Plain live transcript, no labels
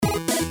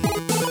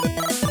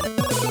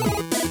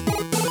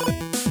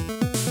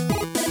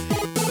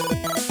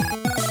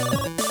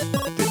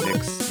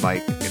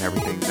and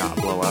everything not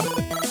blow up.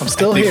 I'm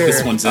still here.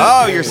 This one's it.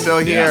 Oh, you're still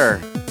here.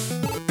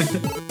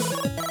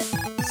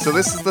 So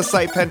this is the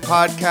SitePen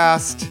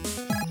podcast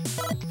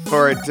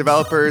for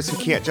developers who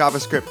can't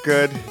JavaScript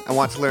good and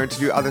want to learn to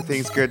do other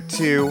things good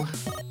too.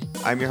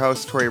 I'm your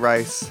host, Tori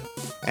Rice,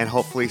 and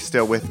hopefully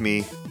still with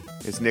me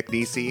is Nick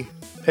Nisi,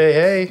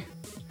 Hey.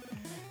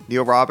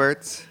 Neil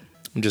Roberts,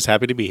 I'm just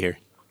happy to be here.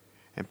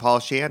 and Paul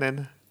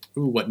Shannon.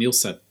 Ooh, what Neil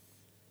said.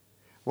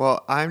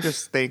 Well, I'm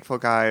just thankful,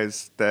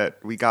 guys, that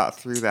we got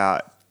through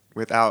that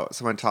without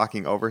someone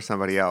talking over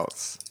somebody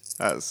else.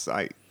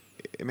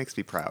 It makes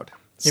me proud.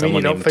 You mean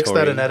you don't fix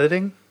that in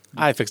editing?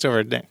 I fixed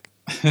over Nick.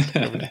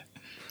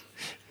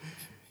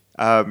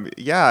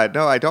 Yeah,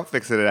 no, I don't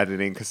fix it in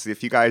editing because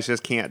if you guys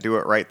just can't do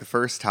it right the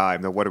first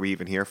time, then what are we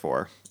even here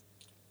for?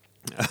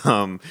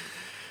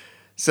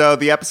 So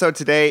the episode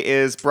today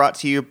is brought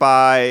to you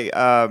by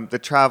the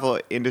travel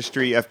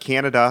industry of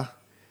Canada.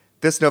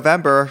 This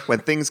November, when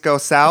things go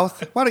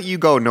south, why don't you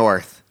go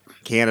north?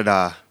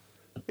 Canada.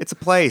 It's a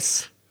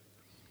place.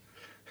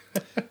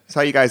 So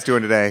how you guys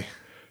doing today?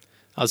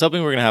 I was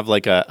hoping we were going to have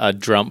like a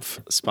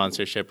Drumpf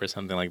sponsorship or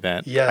something like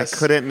that. Yes. I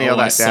couldn't nail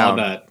I that saw down.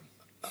 that.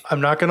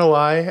 I'm not going to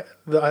lie.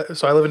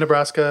 So I live in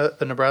Nebraska.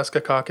 The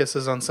Nebraska caucus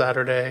is on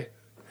Saturday,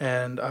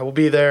 and I will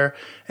be there.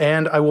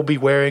 And I will be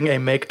wearing a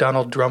Make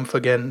Donald Drumpf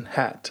Again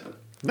hat.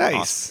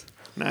 Nice.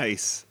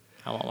 Nice.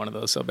 I want one of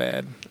those so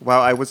bad.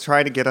 Well, I was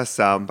trying to get us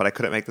some, but I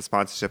couldn't make the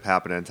sponsorship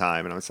happen in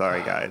time, and I'm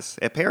sorry, guys.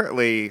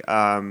 Apparently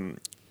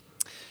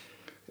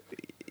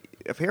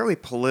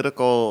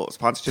political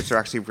sponsorships are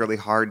actually really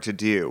hard to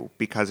do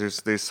because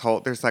there's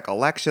like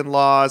election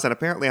laws, and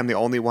apparently I'm the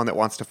only one that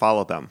wants to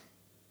follow them.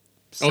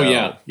 So, Oh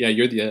yeah,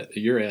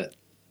 you're it.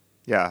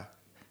 yeah,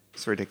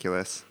 it's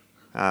ridiculous.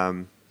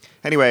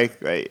 Anyway,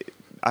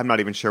 I'm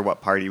not even sure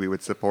what party we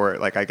would support.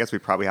 Like, I guess we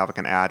probably have like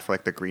an ad for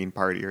like the Green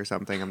Party or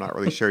something. I'm not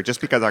really sure, just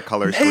because our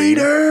color's green.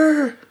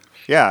 Hater!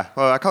 Yeah,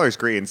 well, our color's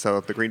green, so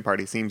the Green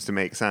Party seems to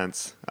make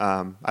sense.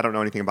 I don't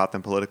know anything about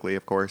them politically,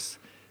 of course.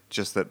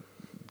 Just that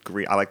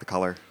green. I like the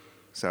color,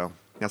 so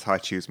that's how I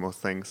choose most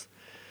things.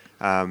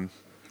 I'm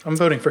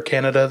voting for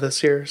Canada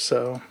this year,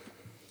 so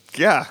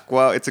Yeah,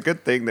 well, it's a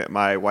good thing that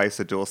my wife's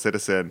a dual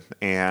citizen,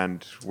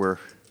 and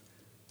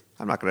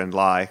I'm not going to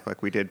lie,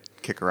 like we did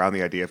kick around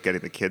the idea of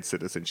getting the kid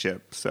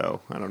citizenship,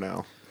 so I don't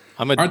know.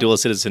 I'm a dual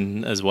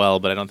citizen as well,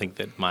 but I don't think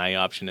that my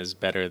option is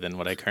better than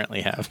what I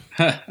currently have.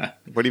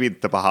 What do you mean,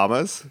 the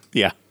Bahamas?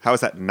 Yeah. How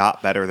is that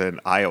not better than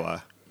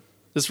Iowa?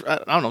 Just, I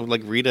don't know,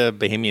 like read a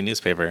Bahamian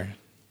newspaper.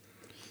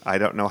 I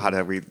don't know how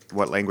to read.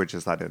 What language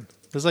is that in?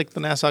 There's like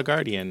the Nassau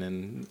Guardian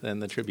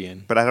and the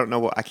Tribune. But I don't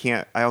know.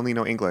 I only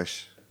know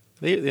English.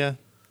 The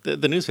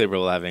newspaper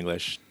will have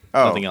English.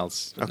 Oh, Nothing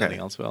else. okay. Nothing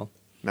else will.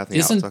 Nothing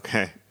else.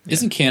 Okay.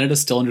 Isn't Canada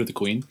still under the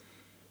Queen?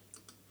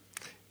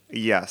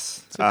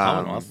 Yes. It's a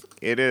Commonwealth.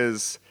 It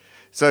is.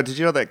 So did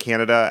you know that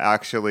Canada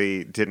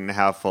actually didn't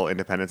have full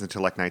independence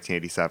until like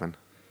 1987?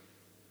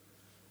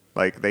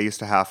 Like they used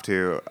to have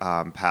to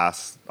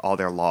pass all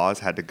their laws,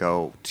 had to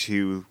go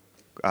to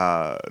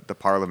the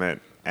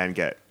Parliament and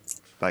get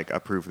like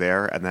approved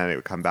there, and then it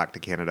would come back to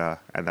Canada,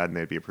 and then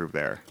they'd be approved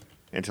there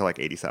until like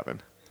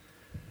 87.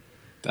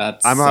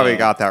 That's I'm probably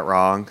got that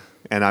wrong,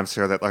 and I'm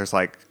sure that there's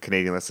like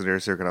Canadian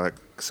listeners who are gonna like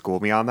school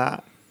me on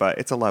that. But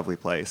it's a lovely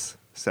place.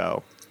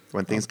 So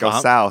when things go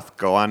south,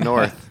 go on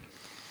north.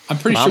 I'm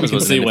pretty sure we Bahamas can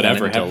wasn't say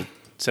whatever. independent until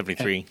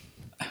 73.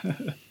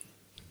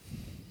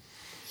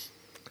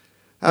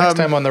 next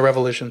time on the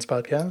Revolutions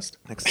podcast.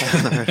 Next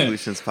time on the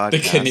Revolutions podcast. The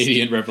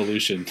Canadian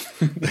Revolution,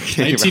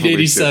 Canadian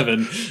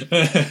 1987.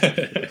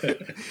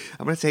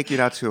 I'm going to take you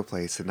now to a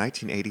place in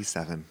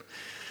 1987.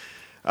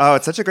 Oh,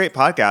 it's such a great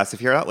podcast.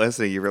 If you're not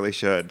listening, you really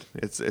should.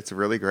 It's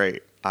really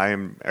great. I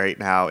am right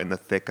now in the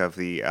thick of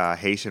the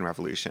Haitian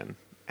Revolution,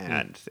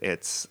 and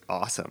it's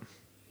awesome.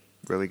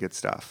 Really good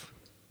stuff.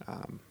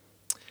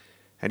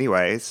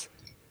 Anyways,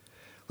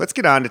 let's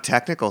get on to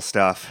technical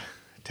stuff.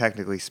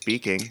 Technically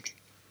speaking,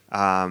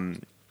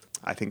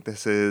 I think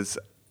this is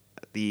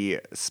the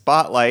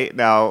spotlight.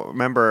 Now,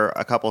 remember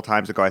a couple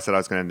times ago I said I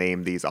was going to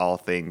name these all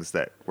things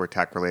that were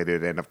tech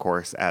related, and of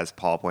course, as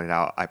Paul pointed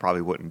out, I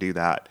probably wouldn't do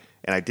that,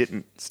 and I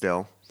didn't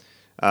still.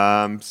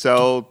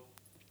 So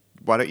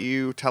why don't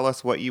you tell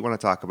us what you want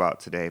to talk about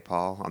today,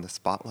 Paul, on the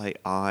Spotlight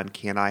on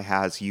Can I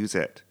Has Use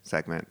It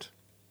segment?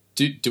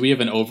 Do we have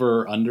an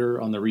over or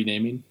under on the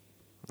renaming?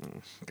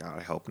 God,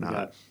 I hope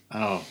not.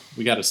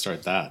 We got to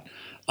start that.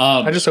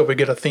 I just hope we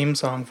get a theme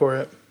song for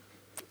it.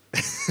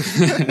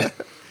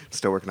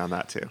 Still working on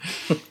that too.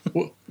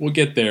 We'll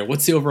get there.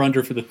 What's the over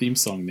under for the theme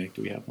song, Nick?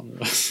 Do we have one of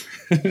those?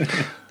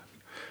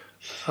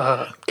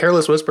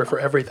 Careless Whisper for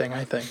everything,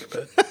 I think.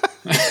 But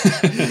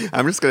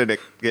I'm just going to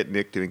get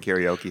Nick doing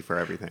karaoke for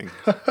everything.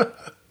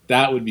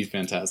 That would be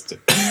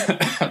fantastic.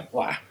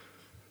 Wow.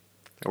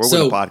 We'll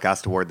win a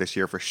podcast award this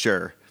year for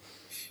sure.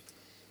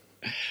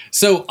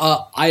 So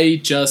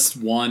I just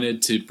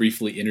wanted to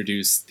briefly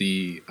introduce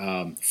the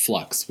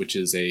Flux, which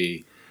is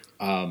a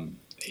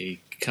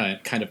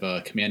kind of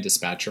a command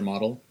dispatcher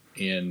model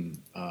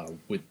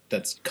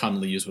that's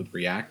commonly used with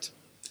React.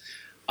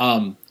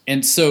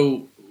 And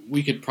so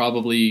we could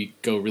probably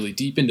go really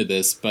deep into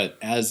this, but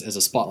as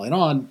a spotlight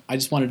on, I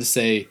just wanted to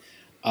say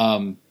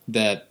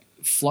that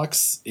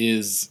Flux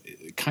is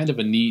kind of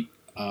a neat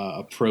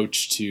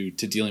approach to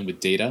dealing with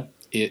data.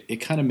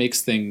 It kind of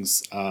makes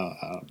things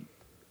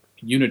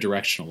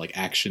unidirectional, like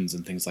actions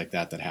and things like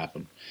that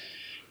happen.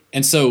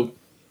 And so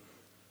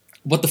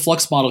what the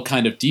Flux model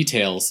kind of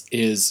details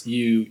is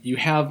you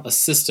have a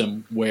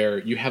system where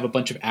you have a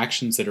bunch of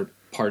actions that are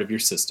part of your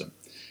system.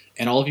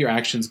 And all of your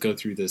actions go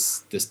through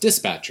this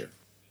dispatcher.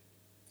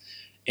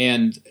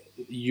 And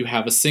you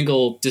have a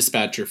single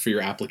dispatcher for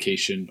your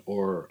application,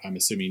 or I'm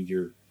assuming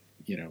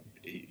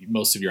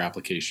most of your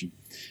application.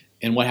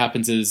 And what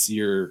happens is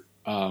you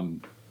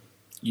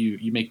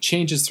make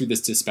changes through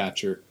this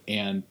dispatcher,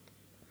 and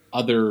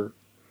other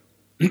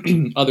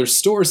other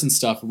stores and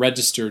stuff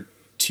register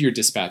to your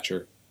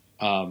dispatcher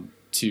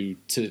to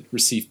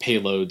receive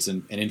payloads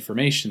and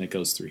information that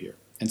goes through here.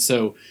 And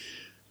so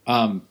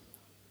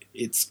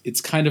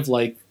it's kind of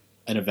like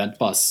an event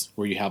bus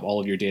where you have all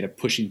of your data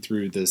pushing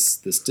through this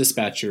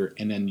dispatcher,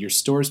 and then your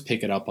stores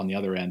pick it up on the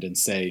other end and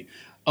say,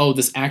 oh,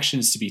 this action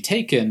is to be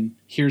taken.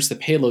 Here's the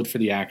payload for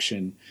the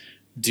action.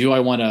 Do I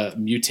want to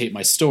mutate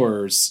my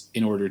stores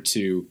in order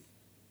to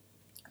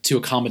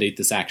accommodate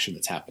this action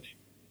that's happening?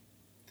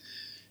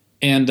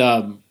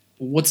 And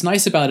what's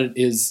nice about it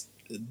is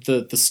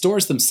the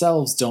stores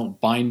themselves don't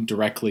bind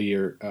directly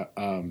or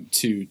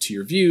to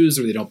your views,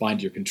 or they don't bind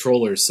to your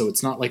controllers. So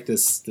it's not like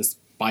this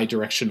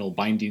bidirectional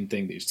binding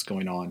thing that's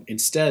going on.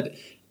 Instead,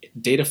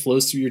 data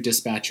flows through your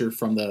dispatcher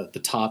from the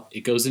top.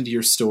 It goes into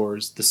your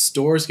stores. The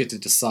stores get to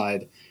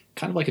decide,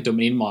 kind of like a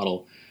domain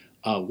model,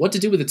 what to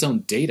do with its own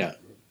data.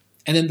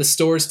 And then the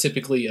stores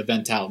typically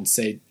event out and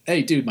say,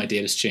 hey, dude, my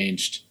data's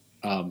changed.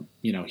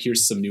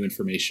 Here's some new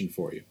information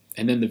for you.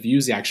 And then the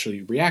views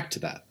actually react to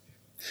that.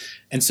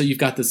 And so you've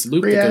got this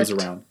loop that goes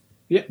around.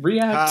 Yeah,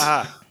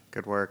 react.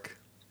 Good work.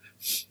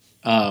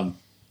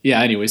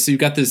 Anyway, so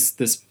you've got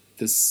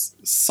this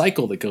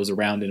cycle that goes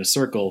around in a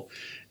circle,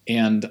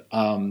 and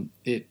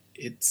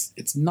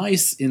it's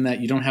nice in that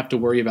you don't have to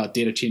worry about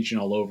data changing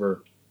all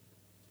over,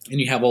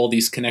 and you have all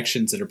these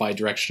connections that are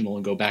bidirectional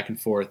and go back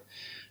and forth.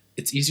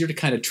 It's easier to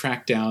kind of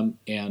track down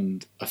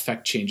and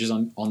affect changes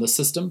on the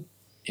system,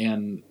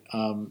 and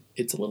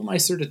it's a little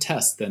nicer to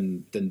test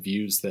than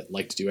views that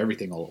like to do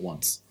everything all at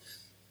once.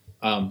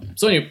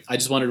 So anyway, I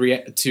just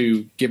wanted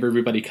to give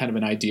everybody kind of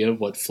an idea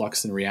of what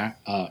Flux in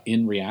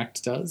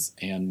React does,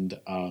 and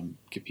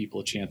give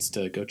people a chance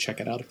to go check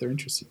it out if they're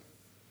interested.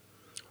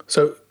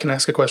 So, can I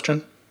ask a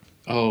question?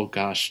 Oh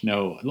gosh,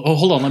 no. Oh,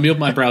 hold on. Let me open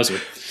my browser.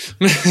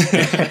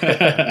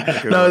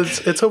 No,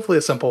 it's hopefully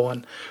a simple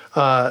one,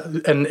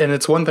 and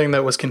it's one thing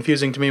that was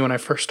confusing to me when I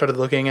first started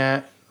looking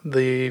at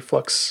the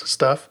Flux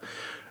stuff.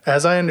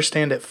 As I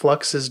understand it,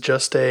 Flux is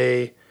just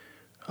a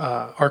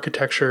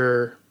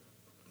architecture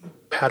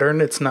pattern.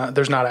 There's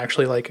not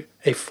actually like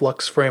a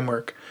Flux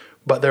framework,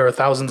 but there are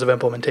thousands of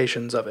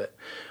implementations of it.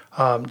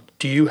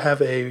 Do you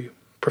have a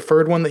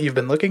preferred one that you've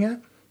been looking at?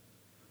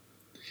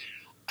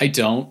 I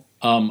don't.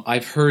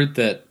 I've heard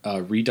that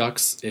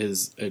Redux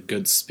is a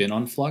good spin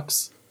on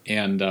Flux,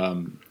 and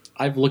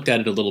I've looked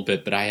at it a little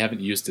bit, but I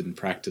haven't used it in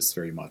practice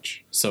very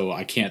much. So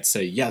I can't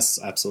say yes,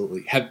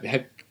 absolutely.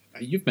 Have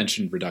you've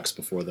mentioned Redux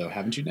before, though,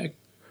 haven't you, Nick?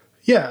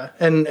 Yeah,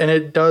 and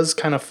it does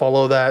kind of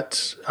follow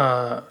that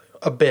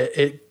a bit.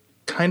 It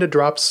kind of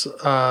drops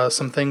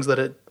some things that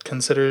it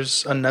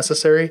considers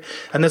unnecessary,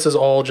 and this is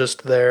all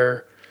just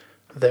their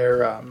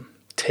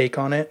take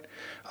on it.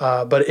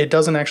 But it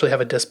doesn't actually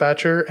have a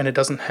dispatcher, and it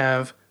doesn't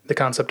have the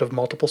concept of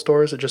multiple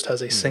stores. It just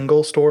has a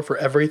single store for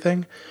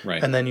everything,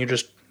 right? And then you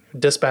just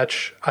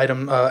dispatch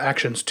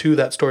actions to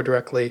that store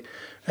directly,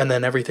 and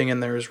then everything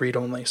in there is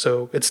read-only.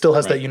 So it still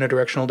has that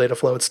unidirectional data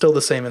flow. It's still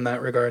the same in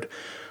that regard.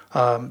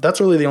 That's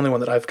really the only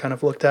one that I've kind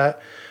of looked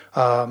at.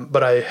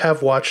 But I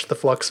have watched the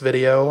Flux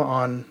video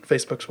on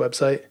Facebook's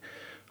website,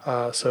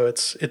 so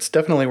it's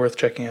definitely worth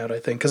checking out, I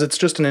think, because it's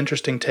just an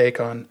interesting take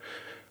on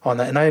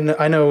that. And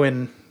I know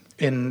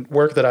in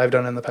work that I've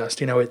done in the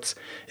past,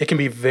 it can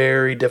be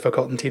very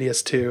difficult and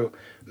tedious to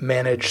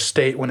manage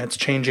state when it's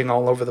changing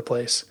all over the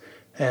place.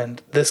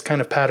 And this kind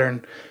of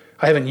pattern,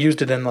 I haven't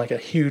used it in like a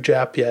huge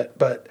app yet,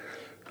 but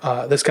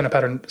this kind of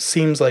pattern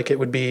seems like it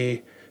would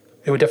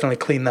definitely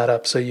clean that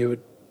up, so you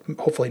would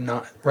hopefully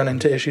not run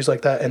into issues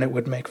like that, and it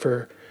would make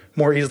for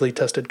more easily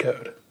tested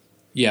code.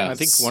 Yeah, I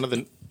think one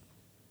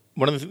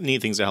of the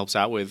neat things it helps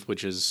out with,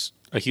 which is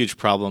a huge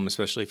problem,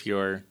 especially if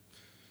you're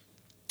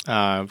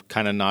kind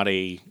of not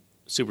a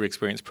super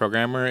experienced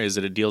programmer, is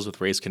that it deals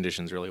with race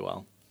conditions really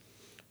well,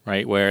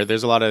 right? Where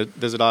there's a lot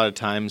of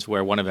times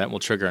where one event will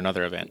trigger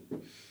another event,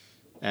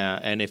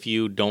 and if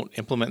you don't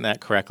implement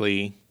that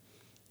correctly,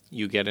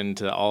 you get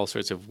into all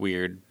sorts of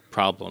weird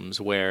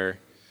problems where.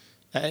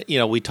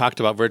 We talked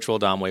about virtual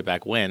DOM way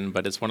back when,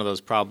 but it's one of those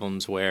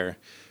problems where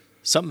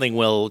something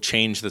will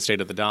change the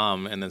state of the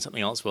DOM, and then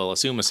something else will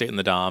assume a state in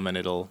the DOM, and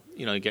it'll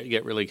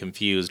get really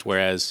confused.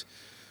 Whereas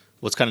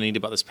what's kind of neat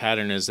about this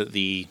pattern is that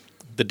the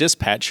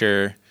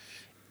dispatcher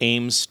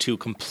aims to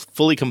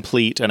fully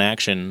complete an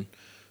action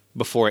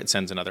before it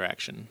sends another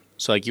action.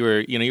 So like you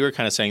were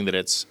kind of saying that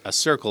it's a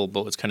circle,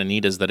 but what's kind of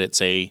neat is that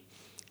it's a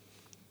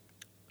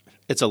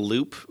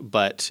loop,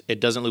 but it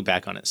doesn't loop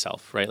back on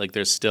itself, right? Like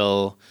there's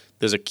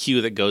a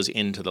cue that goes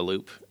into the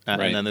loop,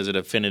 Right. and then there's a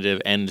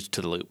definitive end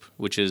to the loop,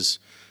 which is,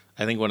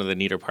 I think, one of the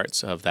neater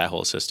parts of that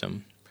whole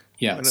system.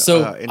 Yeah.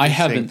 So I interesting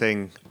haven't.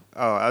 thing.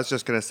 Oh, I was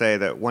just going to say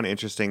that one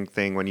interesting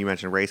thing when you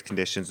mentioned race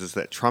conditions is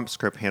that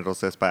TrumpScript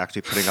handles this by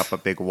actually putting up a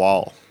big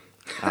wall.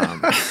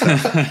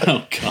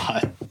 Oh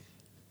God.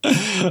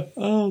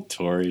 Oh,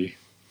 Tori.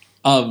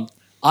 I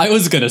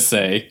was gonna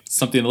say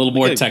something a little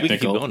more We can keep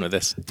technical. going with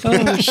this.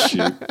 Oh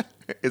shoot.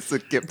 It's a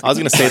I was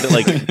going to say that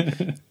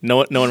like no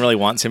one really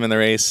wants him in the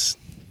race.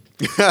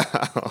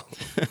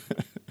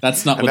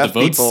 That's not what the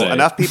votes say.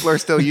 Enough people are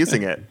still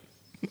using it.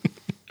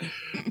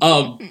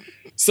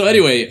 So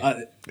anyway,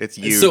 It's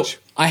huge. so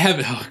I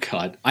haven't. Oh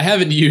God, I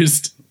haven't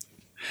used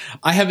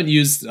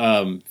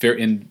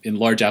in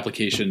large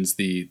applications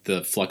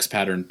the flux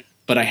pattern,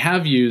 but I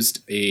have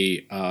used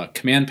a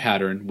command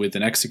pattern with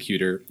an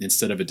executor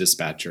instead of a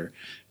dispatcher,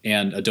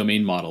 and a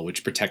domain model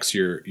which protects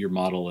your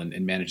model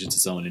and manages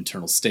its own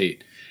internal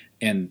state.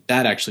 And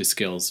that actually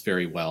scales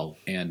very well.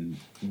 And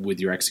with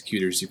your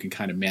executors, you can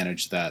kind of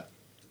manage that,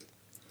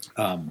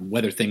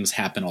 whether things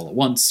happen all at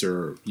once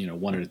or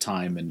one at a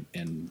time.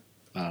 And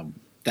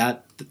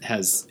that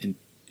has in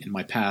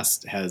my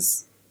past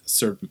has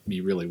served me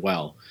really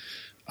well.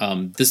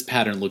 This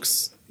pattern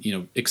looks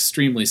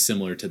extremely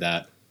similar to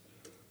that,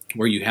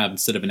 where you have,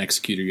 instead of an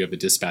executor, you have a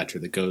dispatcher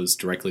that goes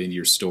directly into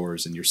your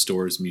stores, and your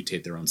stores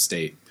mutate their own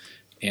state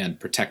and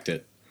protect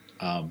it.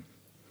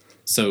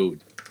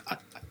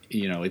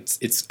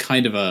 It's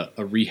kind of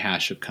a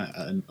rehash of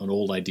an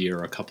old idea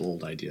or a couple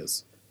old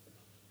ideas.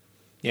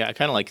 Yeah, I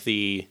kind of like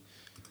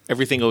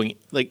everything going,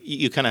 like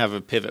you kind of have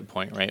a pivot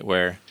point, right?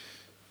 Where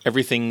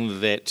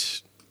everything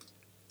that,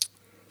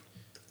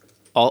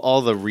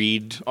 all the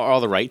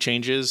write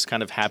changes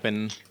kind of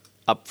happen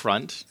up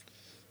front.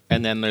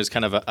 And then there's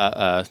kind of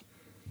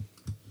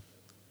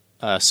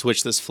a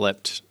switch that's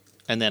flipped,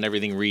 and then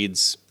everything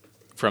reads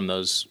from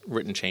those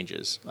written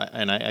changes.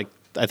 And I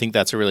think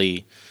that's a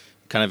really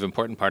kind of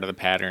important part of the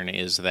pattern,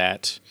 is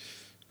that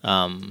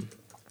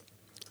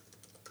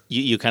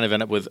you kind of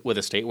end up with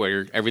a state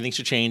where everything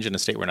should change and a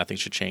state where nothing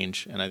should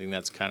change. And I think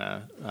that's kind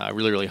of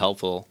really, really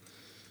helpful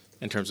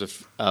in terms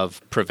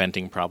of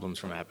preventing problems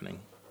from happening.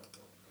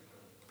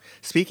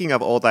 Speaking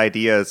of old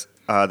ideas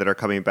that are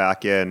coming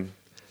back in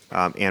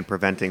and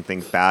preventing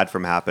things bad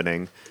from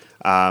happening,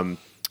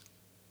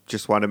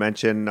 just want to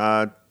mention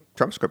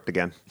TrumpScript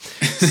again.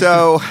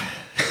 So,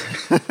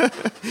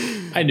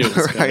 I knew it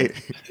was right.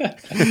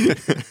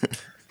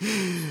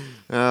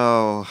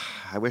 Oh,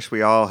 I wish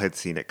we all had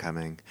seen it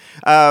coming.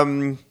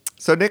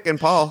 So Nick and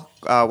Paul,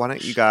 why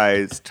don't you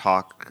guys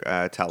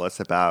tell us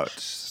about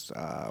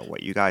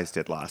what you guys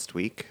did last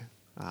week?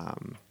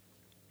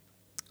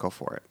 Go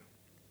for it.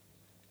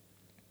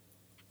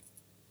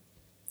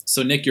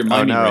 So Nick, you're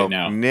miming right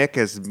now. Nick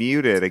is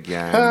muted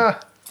again.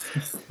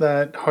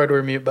 That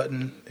hardware mute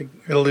button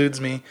eludes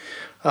me.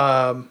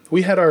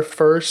 We had our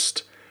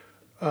first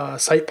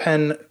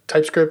SitePen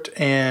TypeScript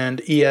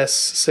and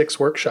ES6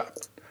 workshop.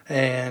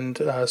 And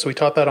so we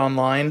taught that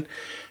online,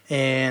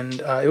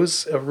 and it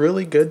was a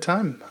really good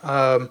time.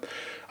 I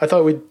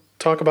thought we'd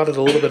talk about it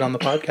a little bit on the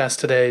podcast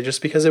today,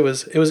 just because it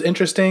was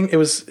interesting. It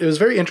was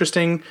very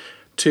interesting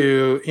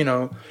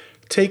to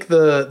take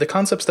the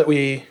concepts that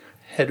we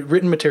had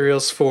written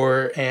materials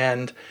for,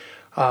 and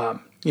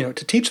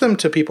to teach them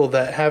to people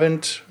that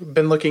haven't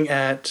been looking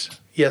at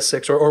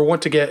ES6 or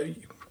want to get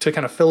to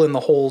kind of fill in the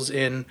holes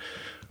in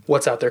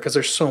what's out there, because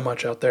there's so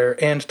much out there,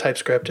 and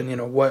TypeScript, and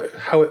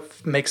how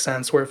it makes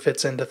sense, where it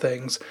fits into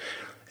things.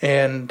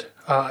 And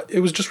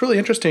it was just really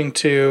interesting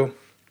to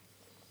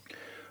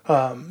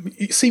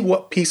see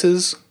what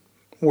pieces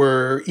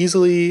were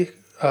easy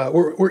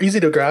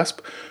to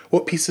grasp,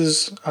 what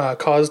pieces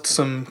caused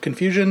some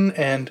confusion,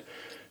 and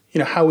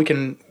how we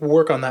can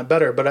work on that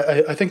better. But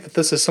I think that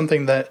this is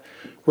something that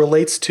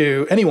relates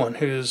to anyone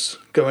who's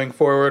going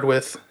forward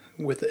with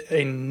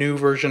a new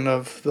version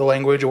of the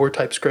language or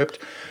TypeScript.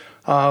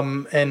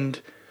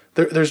 And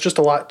there's just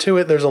a lot to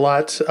it. There's a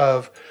lot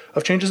of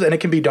changes, and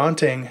it can be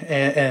daunting.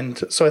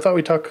 And so I thought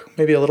we'd talk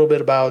maybe a little bit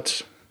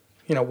about,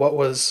 what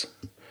was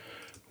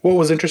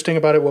interesting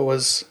about it, what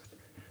was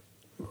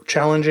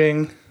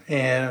challenging,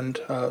 and,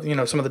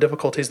 some of the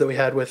difficulties that we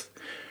had with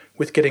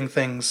getting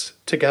things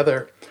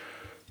together.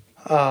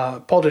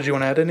 Paul, did you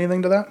want to add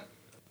anything to that?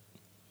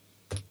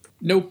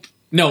 Nope.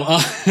 No.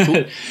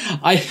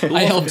 I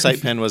helped.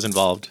 SitePen was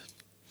involved.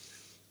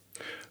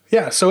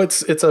 Yeah, so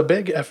it's a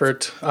big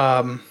effort.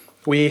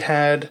 We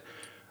had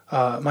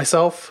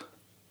myself,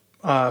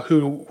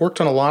 who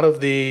worked on a lot of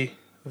the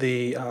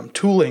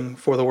tooling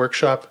for the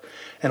workshop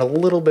and a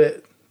little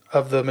bit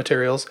of the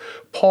materials.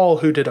 Paul,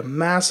 who did a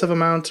massive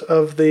amount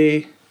of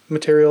the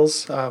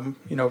materials,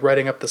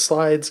 writing up the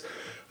slides,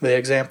 the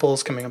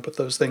examples, coming up with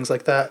those things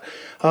like that.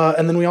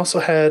 And then we also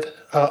had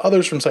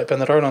others from SitePen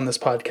that aren't on this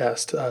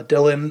podcast,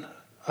 Dylan,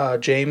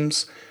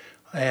 James,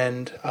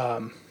 and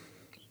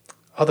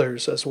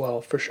others as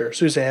well, for sure.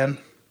 Suzanne.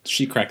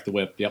 She cracked the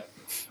whip. Yep.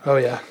 Oh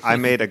yeah, I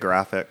made a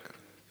graphic.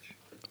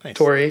 Nice.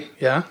 Tori.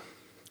 Yeah.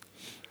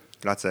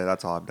 That's it.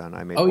 That's all I've done.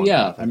 I made. Oh one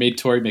yeah, graphic. I made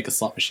Tori make a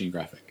slot machine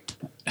graphic.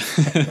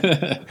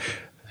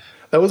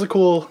 That was a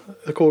cool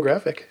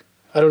graphic.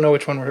 I don't know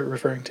which one we're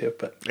referring to,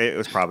 but It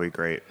was probably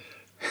great.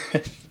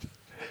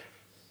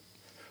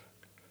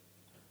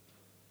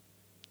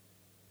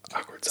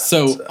 awkward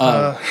So,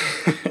 silence.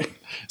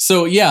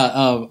 So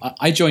yeah,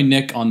 I joined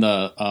Nick on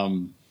the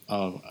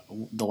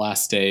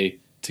last day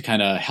to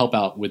kind of help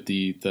out with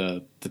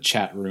the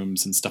chat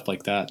rooms and stuff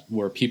like that,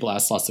 where people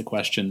ask lots of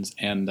questions,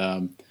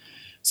 and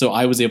so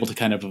I was able to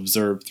kind of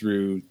observe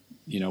through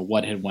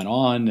what had went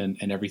on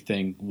and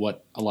everything,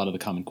 what a lot of the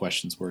common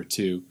questions were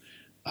too.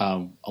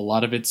 A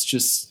lot of it's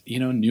just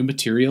new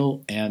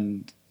material,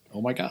 and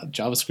oh my god,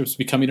 JavaScript's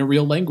becoming a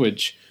real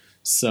language.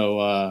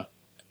 So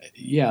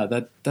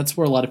yeah, that's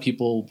where a lot of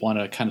people want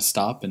to kind of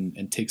stop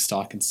and take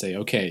stock and say,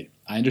 okay,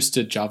 I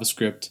understood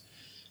JavaScript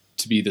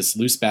to be this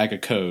loose bag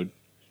of code,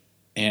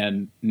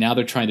 and now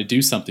they're trying to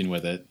do something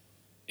with it,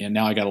 and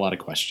now I got a lot of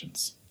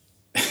questions.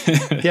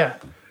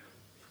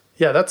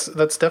 Yeah,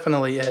 that's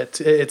definitely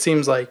it. It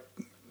seems like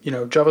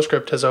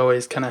JavaScript has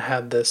always kind of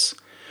had this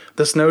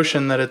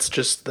notion that it's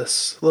just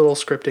this little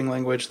scripting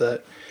language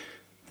that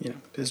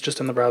is just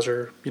in the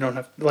browser. You don't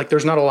have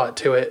there's not a lot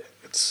to it.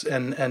 It's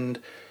and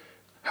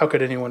how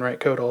could anyone write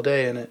code all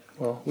day in it?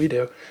 Well, we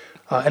do,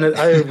 I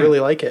really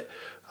like it.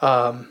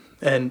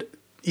 And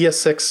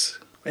ES6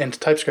 and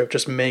TypeScript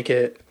just make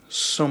it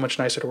so much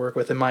nicer to work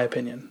with, in my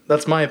opinion.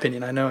 That's my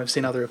opinion. I know I've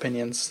seen other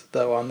opinions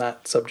though on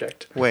that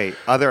subject. Wait,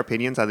 other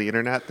opinions on the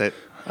internet that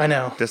I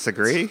know.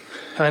 disagree?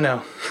 I know.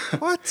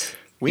 What?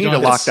 We You need to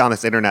don't lock have to- down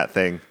this internet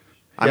thing.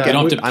 I'm Yeah, You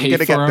don't gonna, have to I'm pay gonna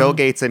for get Bill them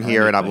Gates in or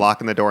here, and I'm anything.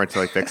 locking the door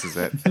until he fixes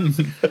it.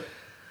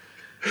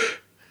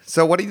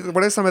 So, what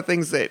are some of the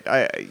things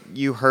that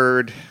you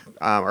heard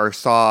or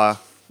saw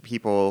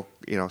people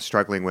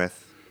struggling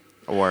with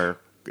or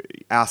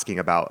asking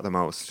about the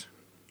most?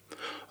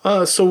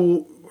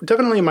 So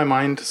definitely in my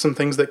mind, some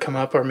things that come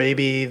up are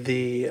maybe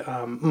the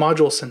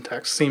module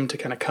syntax seem to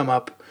kind of come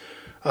up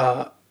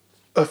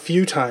a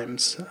few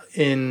times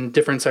in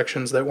different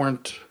sections that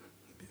weren't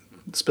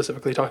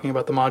specifically talking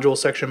about the module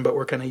section, but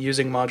we're kind of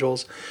using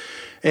modules.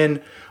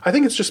 And I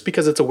think it's just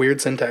because it's a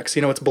weird syntax.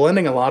 It's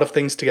blending a lot of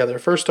things together.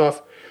 First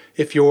off,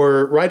 if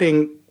you're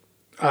writing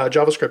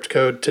JavaScript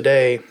code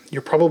today,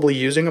 you're probably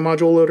using a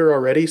module loader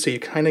already, so you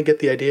kind of get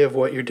the idea of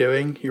what you're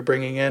doing. You're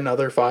bringing in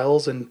other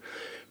files and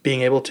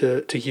being able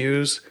to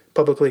use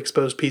publicly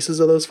exposed pieces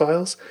of those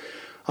files.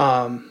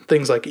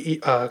 Things like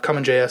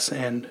CommonJS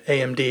and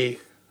AMD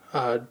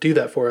do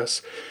that for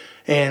us.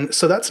 And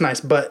so that's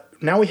nice. But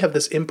now we have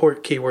this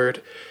import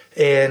keyword,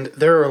 and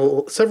there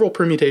are several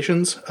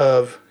permutations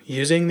of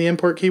using the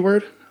import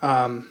keyword.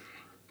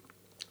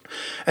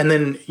 And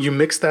then you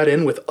mix that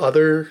in with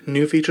other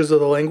new features of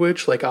the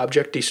language, like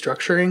object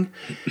destructuring,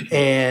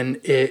 and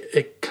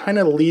it kind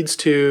of leads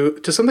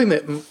to something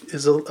that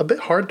is a bit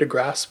hard to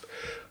grasp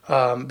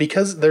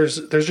because there's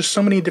just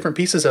so many different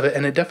pieces of it,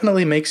 and it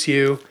definitely makes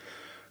you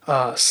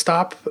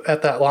stop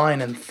at that line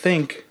and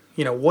think,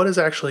 what is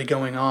actually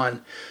going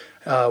on,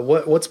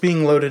 what's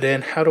being loaded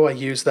in, how do I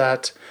use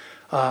that,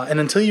 and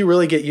until you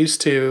really get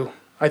used to.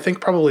 I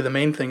think probably the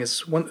main thing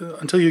is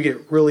until you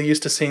get really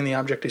used to seeing the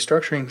object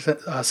destructuring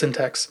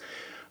syntax,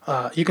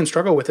 you can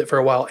struggle with it for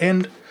a while.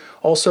 And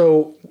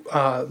also,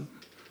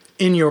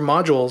 in your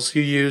modules,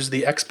 you use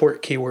the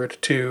export keyword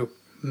to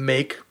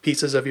make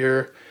pieces of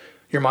your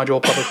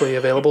module publicly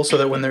available so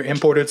that when they're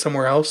imported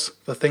somewhere else,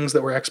 the things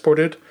that were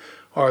exported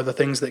are the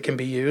things that can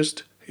be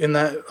used in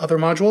that other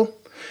module.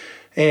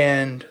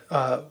 And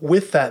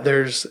with that,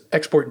 there's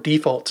export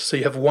default. So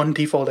you have one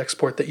default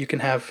export that you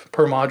can have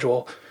per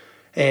module.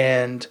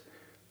 And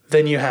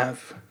then you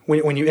have,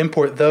 when you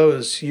import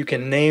those, you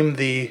can name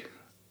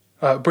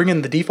bring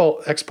in the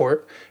default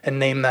export and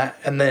name that,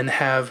 and then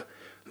have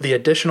the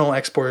additional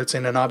exports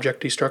in an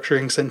object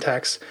destructuring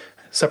syntax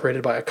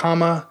separated by a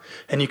comma,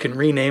 and you can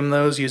rename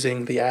those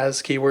using the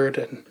as keyword.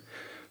 And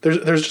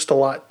there's just a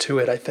lot to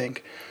it, I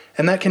think.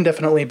 And that can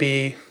definitely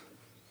be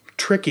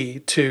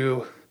tricky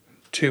to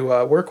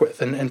work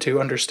with and to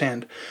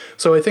understand.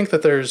 So I think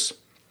that there's,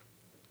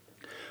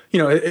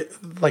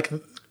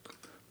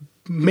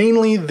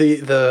 mainly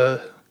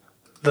the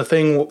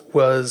thing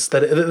was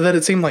that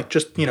it seemed like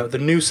just the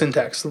new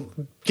syntax,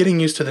 getting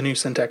used to the new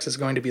syntax is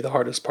going to be the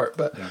hardest part.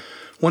 But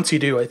once you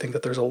do, I think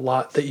that there's a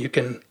lot that you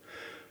can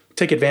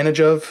take advantage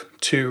of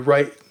to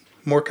write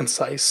more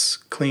concise,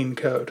 clean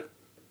code.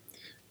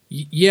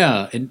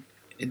 Yeah, and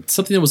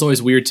something that was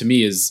always weird to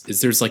me is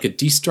there's like a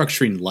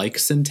destructuring like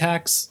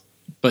syntax,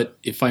 but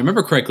if I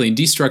remember correctly, in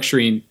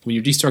destructuring, when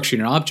you're destructuring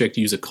an object,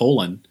 you use a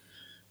colon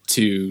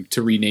to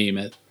rename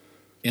it.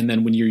 And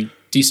then when you're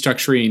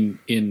destructuring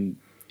in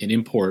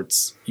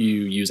imports,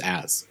 you use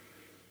as.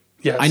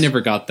 Yes. I never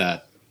got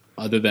that,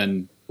 other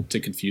than to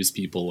confuse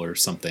people or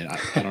something.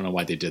 I don't know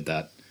why they did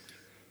that.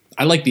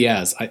 I like the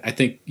as. I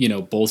think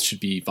both should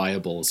be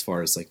viable as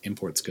far as like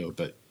imports go,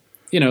 but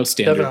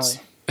standards.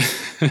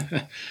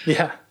 Definitely.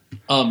 Yeah.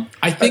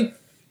 I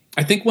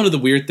think one of the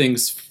weird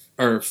things,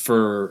 or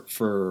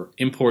for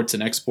imports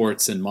and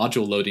exports and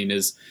module loading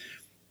is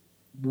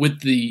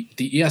with the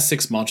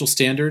ES6 module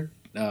standard.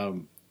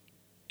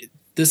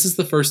 This is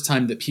the first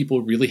time that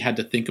people really had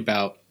to think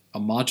about a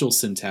module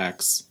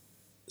syntax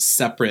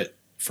separate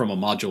from a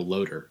module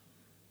loader.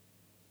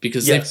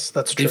 Because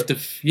that's true.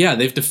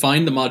 They've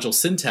defined the module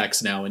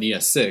syntax now in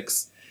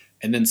ES6,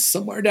 and then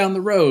somewhere down the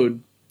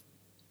road,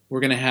 we're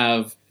going to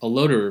have a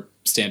loader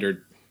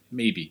standard,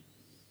 maybe.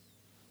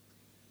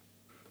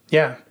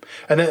 Yeah.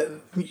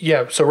 And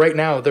so right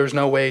now there's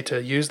no way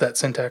to use that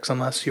syntax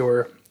unless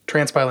you're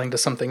transpiling to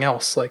something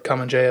else like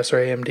CommonJS or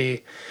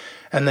AMD.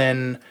 And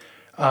then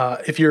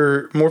if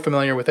you're more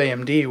familiar with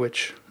AMD,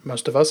 which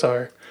most of us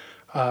are,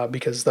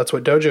 because that's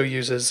what Dojo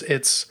uses,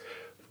 it's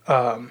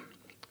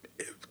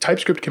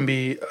TypeScript can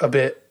be a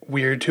bit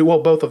weird too.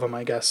 Well, both of them,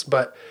 I guess.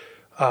 But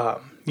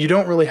you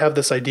don't really have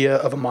this idea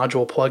of a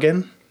module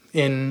plugin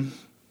in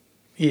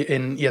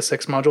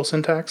ES6 module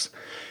syntax.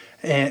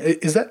 And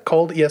is that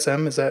called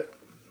ESM? Is that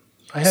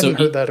I hadn't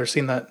heard that or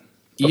seen that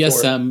before.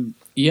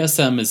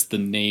 ESM is the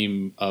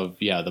name of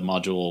the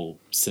module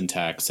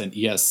syntax, and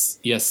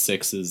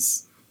ES6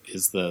 is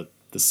the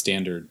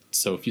standard.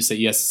 So if you say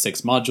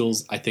ES6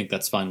 modules, I think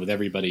that's fine with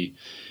everybody.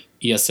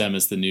 ESM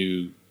is the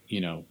new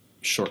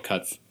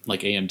shortcut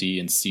like AMD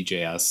and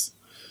CJS.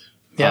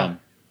 Yeah.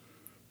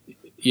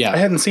 I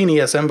hadn't seen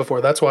ESM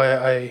before. That's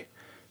why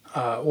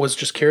I was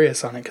just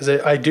curious on it, because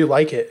I do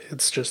like it.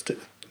 It's just,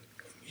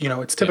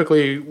 it's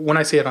typically, when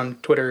I see it on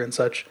Twitter and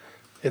such,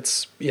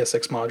 it's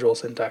ES6 module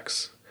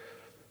syntax.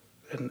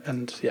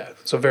 And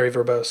so very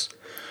verbose.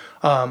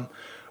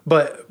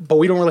 But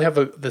we don't really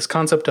have this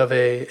concept of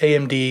a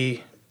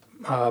AMD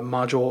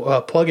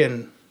module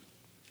plugin.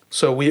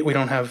 So we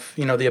don't have,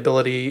 the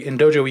ability. In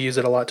Dojo, we use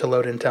it a lot to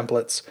load in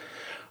templates.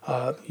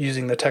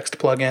 Using the text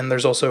plugin,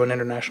 there's also an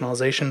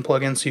internationalization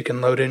plugin, so you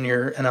can load in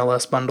your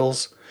NLS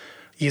bundles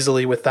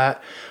easily with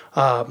that.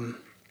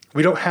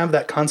 We don't have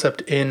that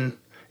concept in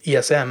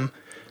ESM,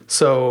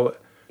 so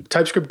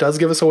TypeScript does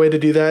give us a way to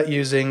do that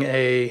using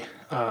a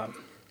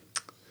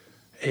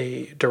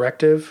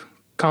directive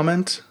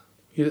comment,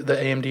 the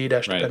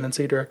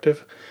AMD-dependency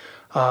directive.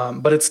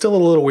 But it's still a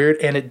little weird,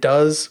 and it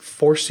does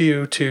force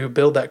you to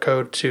build that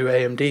code to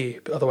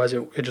AMD. Otherwise,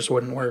 it just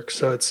wouldn't work.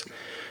 So it's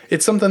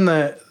something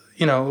that,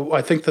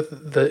 I think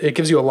that it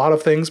gives you a lot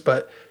of things,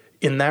 but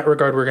in that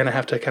regard, we're going to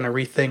have to kind of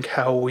rethink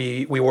how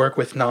we work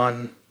with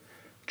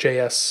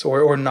non-JS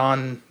or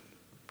non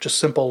just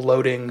simple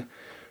loading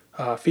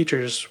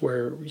features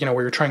where,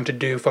 where you're trying to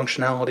do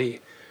functionality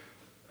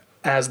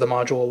as the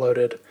module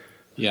loaded.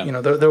 Yeah.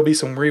 There'll be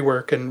some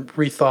rework and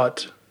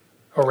rethought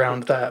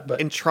around that.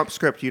 But in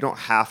TrumpScript, you don't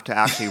have to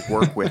actually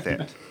work with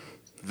it.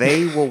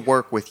 They will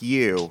work with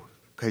you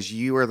because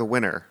you are the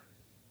winner.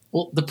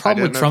 Well, the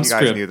problem with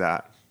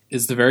TrumpScript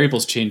is the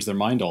variables change their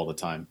mind all the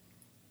time.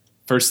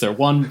 First they're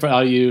one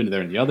value, and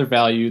they're in the other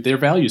value. Their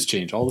values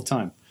change all the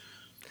time.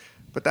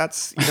 But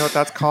that's, what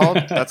that's called?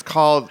 That's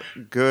called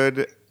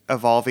good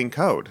evolving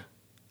code.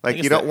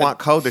 Like, you don't want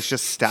code that's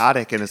just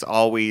static and is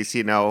always,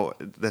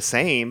 the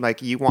same.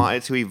 Like, you want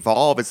it to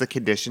evolve as the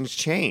conditions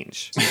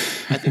change.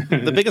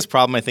 The biggest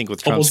problem, I think,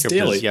 with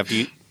TrumpScript is you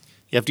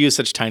have to use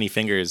such tiny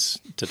fingers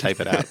to type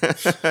it out.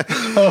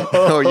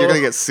 Oh, you're going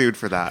to get sued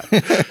for that.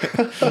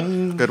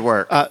 Good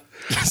work.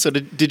 So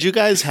did you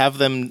guys have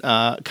them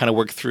kind of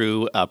work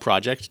through a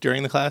project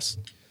during the class?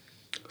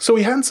 So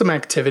we had some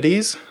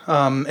activities,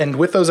 and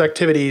with those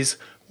activities,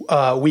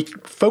 we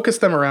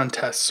focused them around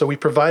tests. So we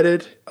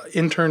provided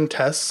intern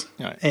tests,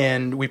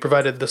 and we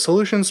provided the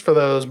solutions for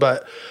those,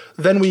 but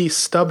then we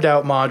stubbed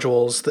out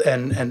modules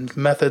and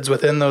methods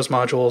within those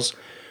modules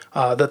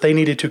that they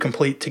needed to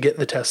complete to get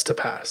the test to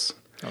pass.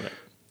 Okay.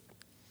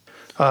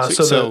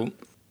 So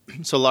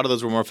a lot of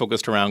those were more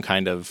focused around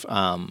kind of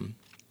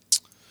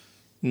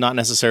not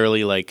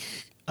necessarily like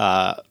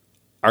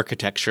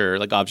architecture,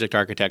 like object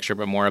architecture,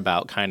 but more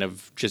about kind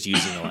of just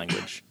using the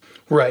language.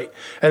 Right.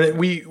 And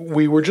we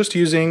were just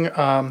using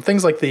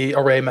things like the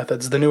array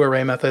methods, the new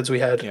array methods. We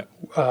had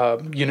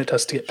unit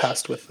tests to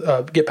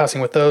get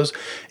passing with those,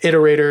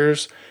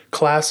 iterators,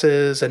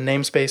 classes, and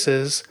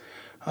namespaces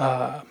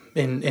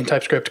in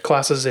TypeScript,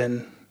 classes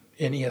in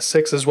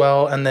ES6 as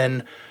well, and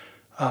then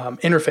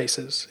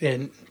interfaces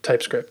in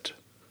TypeScript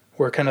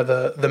were kind of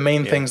the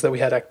main things that we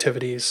had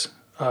activities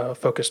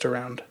focused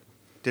around.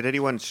 Did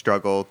anyone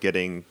struggle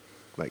getting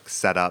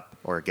set up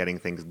or getting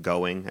things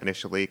going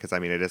initially? Because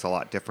it is a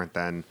lot different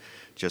than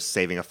just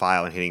saving a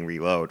file and hitting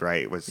reload,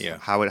 right?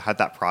 How'd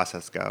that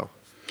process go?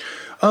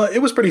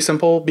 It was pretty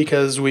simple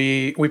because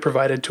we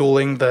provided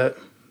tooling that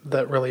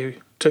really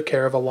took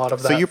care of a lot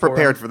of that. So you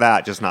prepared for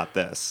that, just not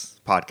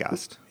this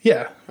podcast.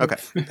 Yeah. Okay.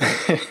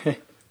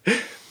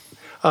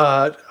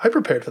 I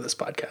prepared for this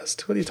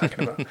podcast. What are you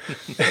talking about?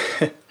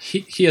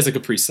 He has a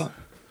Capri Sun.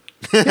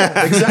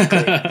 Yeah,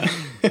 exactly.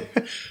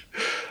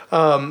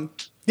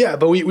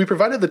 But we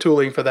provided the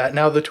tooling for that.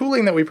 Now, the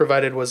tooling that we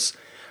provided was,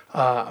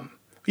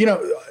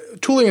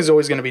 tooling is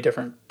always going to be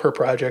different per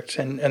project,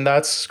 and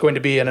that's going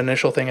to be an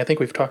initial thing. I think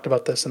we've talked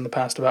about this in the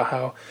past about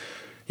how,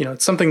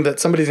 it's something that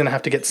somebody's going to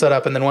have to get set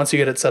up. And then once you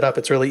get it set up,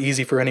 it's really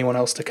easy for anyone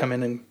else to come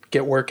in and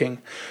get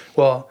working.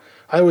 Well,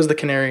 I was the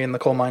canary in the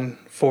coal mine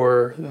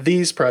for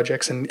these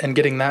projects and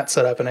getting that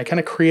set up. And I kind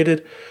of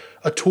created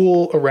a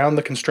tool around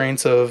the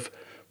constraints of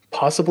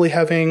possibly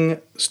having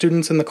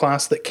students in the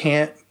class that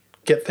can't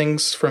get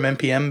things from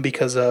NPM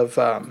because of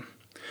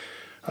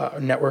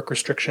network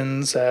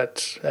restrictions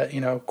at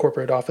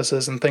corporate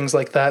offices and things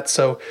like that.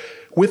 So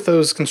with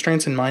those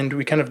constraints in mind,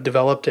 we kind of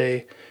developed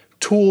a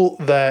tool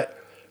that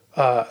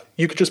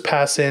you could just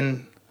pass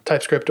in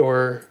TypeScript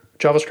or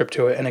JavaScript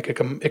to it, and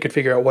it could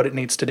figure out what it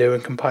needs to do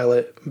and compile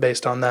it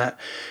based on that.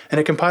 And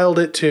it compiled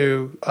it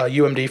to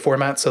UMD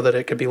format so that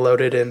it could be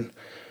loaded in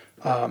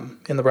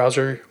the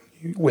browser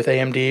with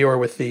AMD or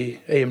with the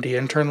AMD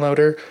intern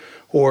loader,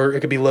 or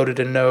it could be loaded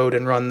in Node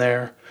and run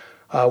there.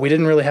 We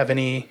didn't really have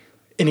any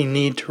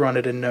need to run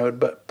it in Node,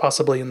 but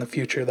possibly in the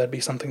future that'd be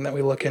something that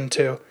we look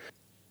into.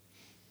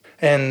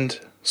 And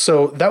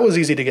so that was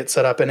easy to get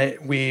set up, and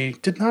we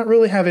did not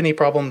really have any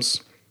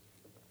problems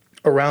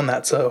around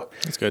that. So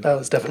that's good. That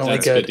was definitely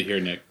That's good to hear,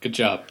 Nick. Good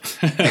job.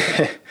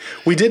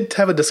 We did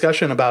have a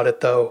discussion about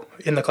it though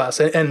in the class,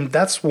 and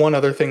that's one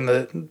other thing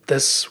that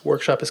this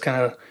workshop is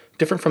kind of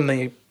different from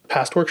the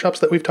past workshops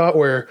that we've taught,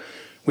 where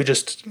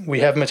we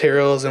have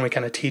materials and we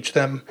kind of teach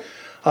them,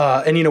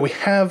 and we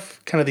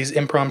have kind of these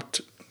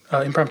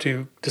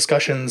impromptu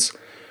discussions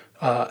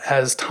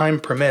as time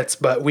permits,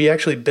 but we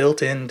actually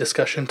built in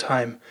discussion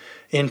time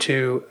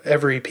into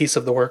every piece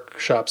of the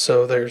workshop.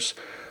 So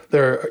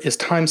there is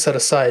time set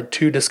aside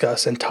to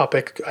discuss and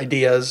topic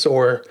ideas,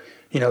 or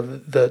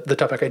the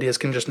topic ideas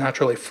can just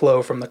naturally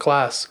flow from the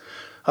class.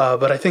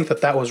 But I think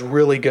that was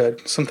really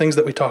good. Some things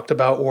that we talked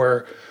about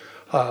were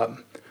the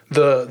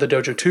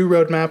Dojo 2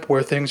 roadmap,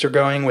 where things are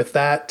going with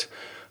that,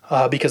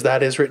 because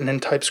that is written in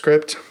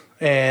TypeScript.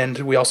 And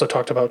we also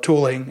talked about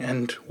tooling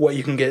and what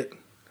you can get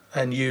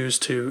and use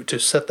to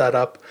set that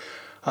up.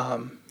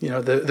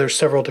 There's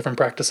several different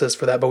practices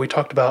for that, but we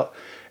talked about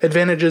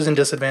advantages and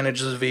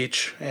disadvantages of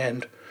each,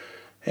 and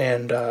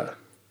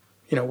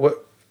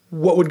what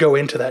would go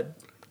into that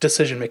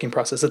decision-making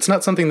process. It's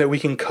not something that we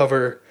can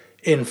cover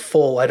in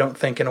full, I don't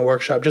think, in a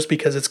workshop, just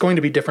because it's going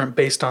to be different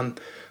based on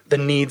the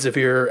needs of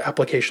your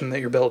application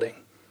that you're building.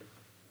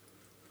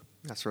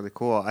 That's really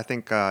cool. I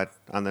think on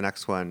the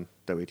next one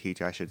that we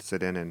teach, I should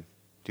sit in and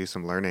do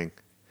some learning,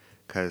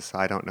 because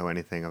I don't know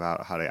anything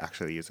about how to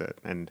actually use it.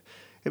 And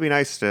it'd be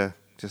nice to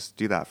just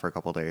do that for a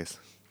couple days.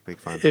 Big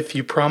fun. If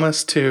you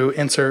promise to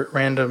insert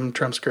random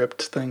Trump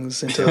script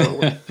things into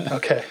it,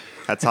 okay.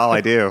 That's all I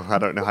do. I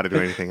don't know how to do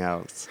anything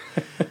else.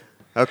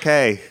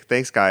 Okay,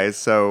 thanks, guys.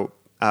 So,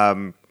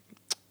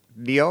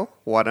 Neil,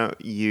 why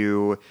don't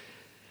you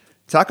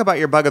talk about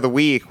your bug of the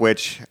week,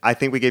 which I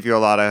think we gave you a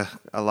lot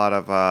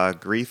of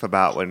grief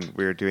about when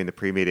we were doing the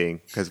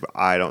pre-meeting, because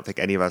I don't think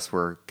any of us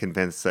were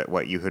convinced that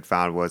what you had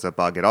found was a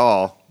bug at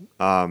all.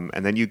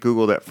 And then you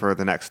Googled it for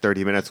the next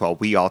 30 minutes while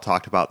we all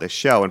talked about this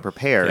show and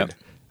prepared. Yep.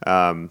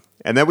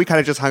 And then we kind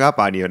of just hung up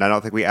on you, and I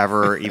don't think we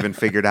ever even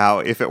figured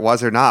out if it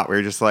was or not. We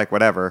were just like,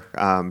 whatever.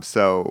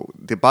 So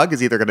the bug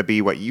is either going to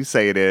be what you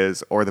say it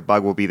is, or the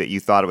bug will be that you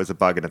thought it was a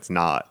bug and it's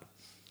not.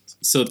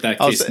 So in that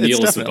case,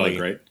 Neil is the bug,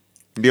 right?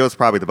 Neil's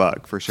probably the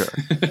bug, for sure.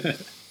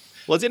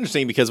 Well, it's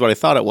interesting because what I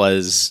thought it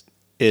was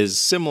is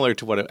similar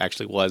to what it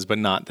actually was, but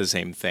not the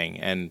same thing.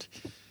 And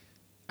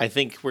I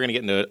think we're going to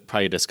get into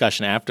probably a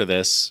discussion after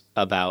this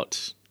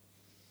about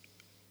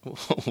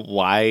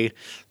why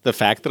the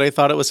fact that I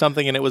thought it was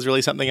something and it was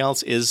really something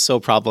else is so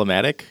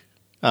problematic,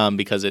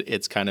 because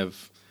it's kind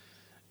of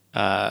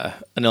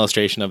an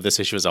illustration of this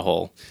issue as a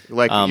whole.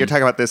 Like, you're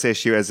talking about this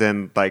issue as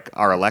in like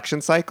our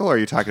election cycle, or are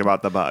you talking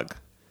about the bug?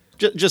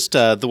 Just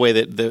the way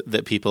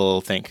that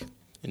people think.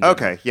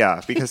 Okay,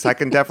 yeah, because I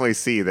can definitely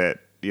see that,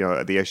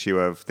 the issue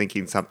of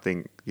thinking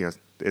something,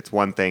 it's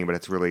one thing, but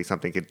it's really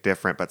something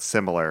different but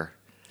similar.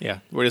 Yeah,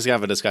 we're just going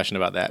to have a discussion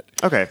about that.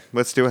 Okay,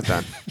 let's do it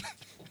then.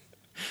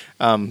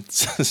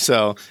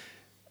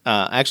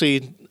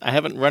 Actually, I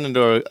haven't run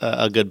into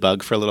a good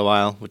bug for a little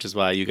while, which is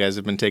why you guys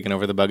have been taking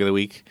over the bug of the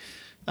week.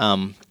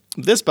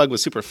 This bug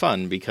was super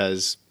fun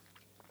because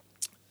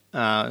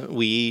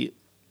we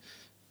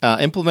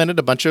implemented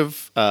a bunch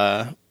of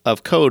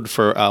code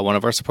for one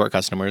of our support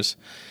customers,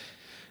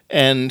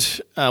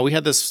 and we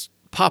had this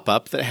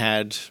pop-up that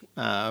had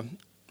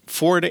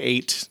 4 to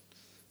 8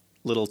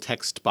 little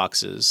text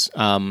boxes,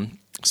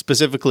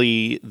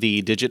 specifically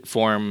the digit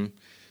form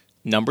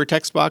number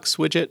text box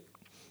widget,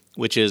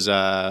 which is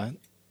a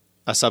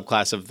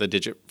subclass of the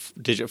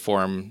digit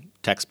form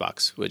text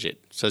box widget.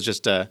 So it's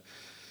just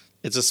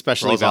it's a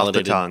specially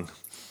validated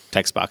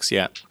text box,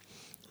 yeah.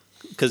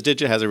 Because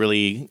digit has a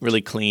really,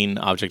 really clean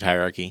object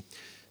hierarchy.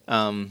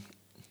 I'm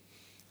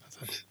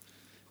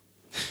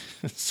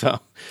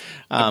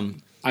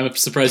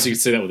surprised you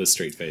could say that with a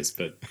straight face,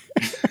 but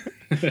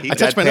I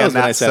touched my nose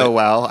when I said so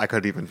well, I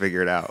couldn't even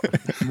figure it out.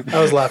 I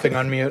was laughing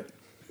on mute.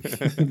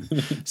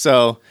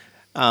 So,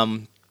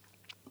 when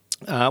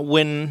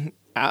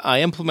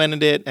I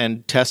implemented it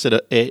and tested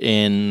it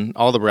in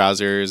all the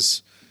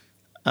browsers,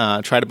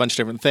 tried a bunch of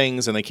different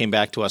things, and they came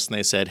back to us and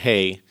they said,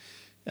 hey,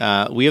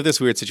 we have this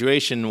weird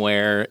situation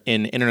where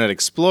in Internet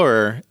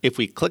Explorer, if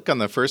we click on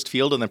the first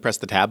field and then press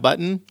the tab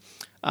button,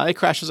 it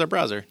crashes our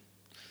browser.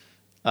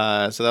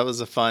 So that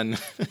was a fun.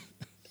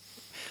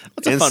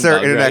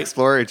 Insert Internet right?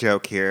 Explorer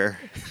joke here.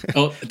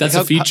 Oh, that's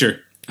a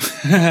feature.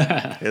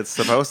 It's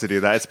supposed to do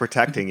that. It's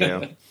protecting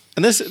you.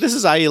 And this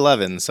is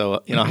IE11,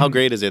 so how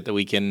great is it that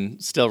we can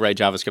still write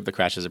JavaScript that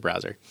crashes a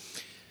browser?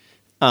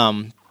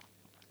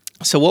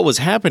 So what was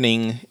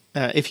happening?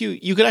 If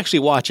you could actually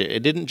watch it,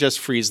 it didn't just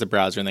freeze the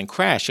browser and then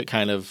crash. It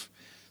kind of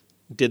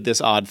did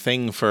this odd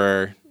thing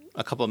for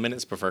a couple of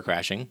minutes before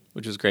crashing,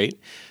 which was great.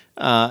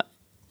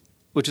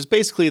 Which is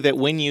basically that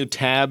when you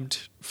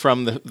tabbed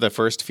from the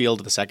first field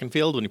to the second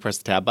field, when you press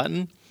the tab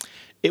button,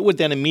 it would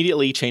then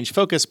immediately change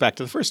focus back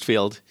to the first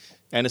field.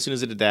 And as soon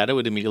as it did that, it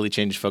would immediately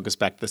change focus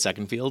back to the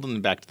second field and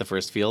then back to the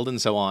first field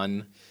and so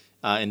on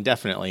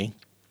indefinitely.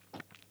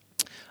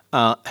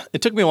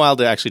 It took me a while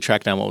to actually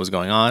track down what was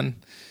going on.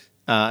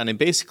 And I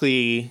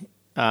basically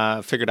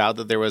figured out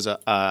that there was an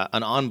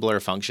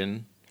onBlur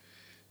function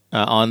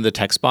on the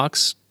text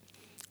box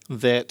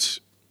that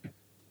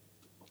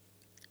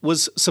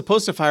was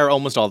supposed to fire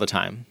almost all the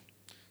time.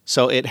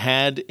 So it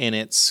had in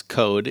its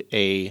code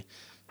a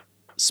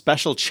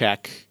special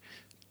check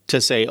to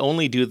say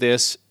only do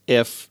this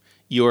if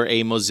you're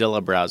a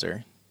Mozilla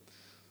browser.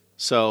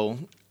 So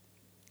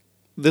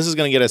this is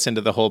going to get us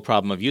into the whole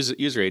problem of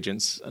user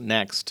agents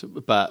next.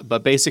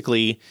 But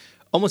basically,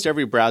 almost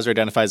every browser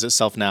identifies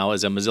itself now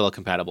as a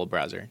Mozilla-compatible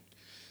browser.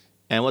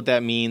 And what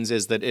that means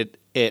is that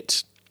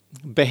it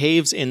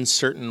behaves in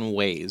certain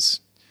ways.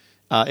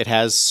 It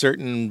has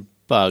certain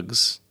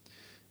bugs,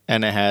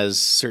 and it has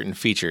certain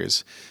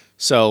features.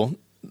 So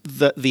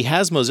the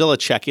has Mozilla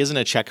check isn't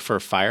a check for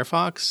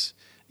Firefox.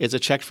 It's a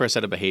check for a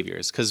set of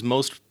behaviors, because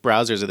most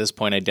browsers at this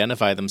point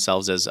identify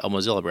themselves as a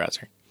Mozilla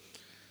browser,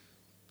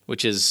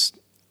 which is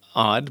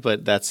odd,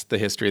 but that's the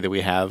history that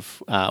we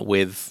have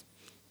with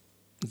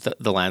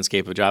the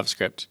landscape of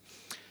JavaScript.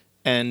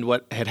 And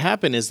what had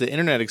happened is that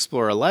Internet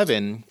Explorer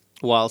 11,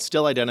 while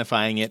still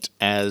identifying it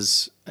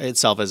as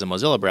itself as a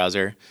Mozilla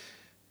browser,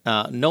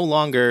 no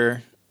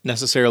longer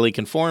necessarily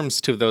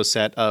conforms to those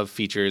set of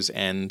features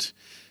and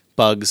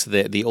bugs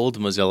that the old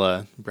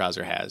Mozilla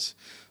browser has.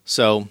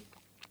 So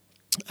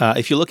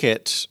if you look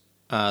at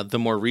the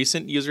more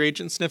recent user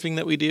agent sniffing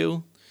that we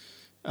do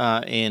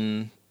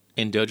in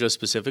Dojo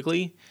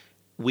specifically,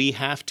 we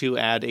have to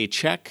add a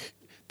check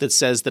that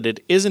says that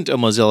it isn't a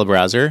Mozilla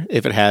browser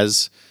if it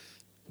has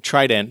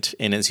Trident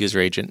in its user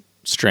agent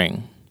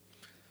string.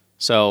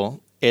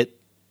 So it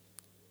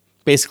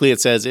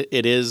says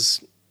it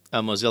is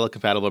a Mozilla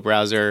compatible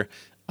browser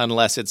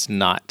unless it's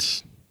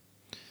not.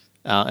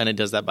 And it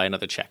does that by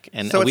another check.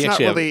 And so we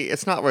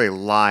it's not really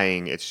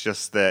lying. It's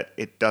just that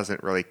it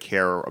doesn't really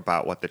care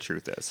about what the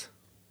truth is.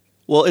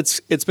 Well,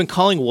 it's been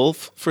calling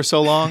wolf for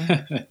so long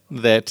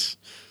that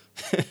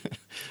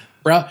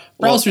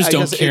browsers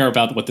don't care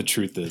about what the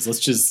truth is. Let's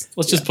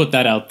just put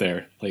that out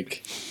there.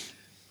 Like,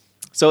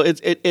 so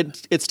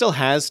it still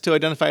has to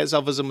identify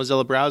itself as a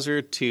Mozilla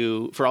browser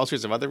for all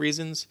sorts of other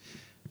reasons,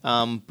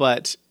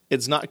 but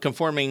it's not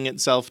conforming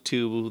itself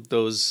to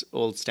those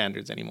old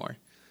standards anymore,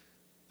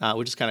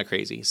 which is kind of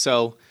crazy.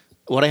 So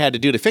what I had to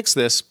do to fix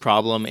this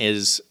problem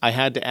is I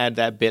had to add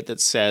that bit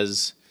that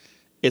says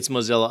it's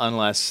Mozilla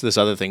unless this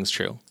other thing's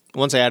true.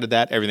 Once I added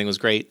that, everything was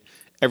great.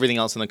 Everything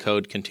else in the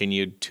code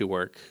continued to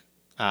work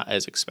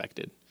as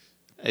expected.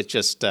 It's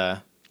just,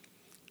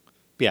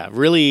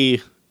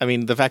 really, I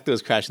mean, the fact that it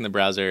was crashing the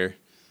browser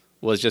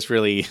was just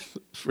really,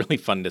 really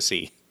fun to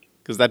see,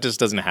 because that just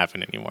doesn't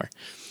happen anymore.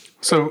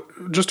 So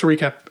just to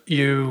recap,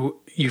 you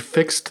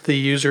fixed the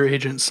user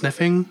agent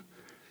sniffing?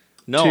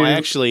 No,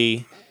 I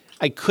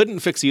couldn't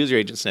fix the user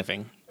agent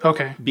sniffing.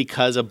 Okay.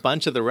 Because a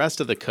bunch of the rest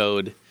of the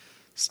code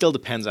still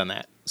depends on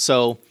that.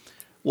 So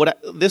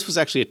this was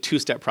actually a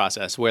two-step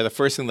process where the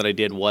first thing that I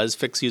did was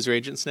fix user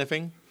agent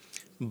sniffing.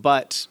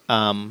 But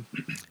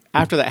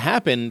after that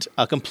happened,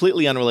 a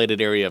completely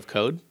unrelated area of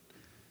code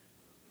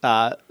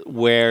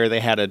where they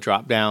had a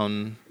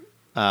drop-down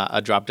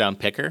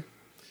picker.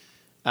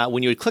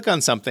 When you would click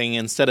on something,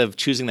 instead of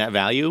choosing that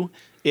value,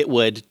 it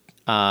would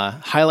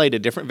highlight a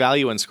different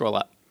value and scroll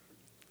up.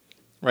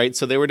 Right?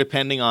 So they were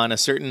depending on a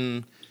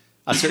certain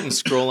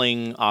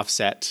scrolling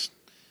offset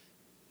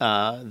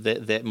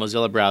that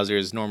Mozilla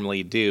browsers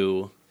normally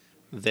do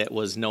that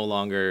was no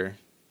longer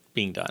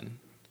being done.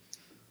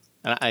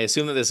 And I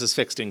assume that this is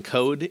fixed in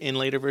code in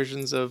later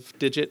versions of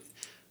Digit,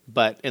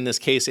 but in this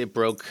case, it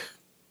broke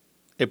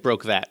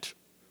that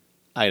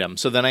item.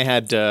 So then I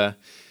had to,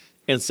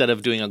 instead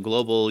of doing a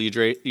global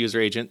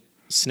user agent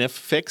sniff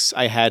fix,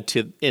 I had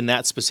to, in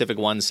that specific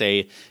one,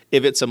 say,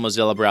 if it's a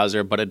Mozilla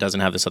browser, but it doesn't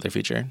have this other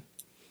feature,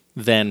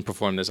 then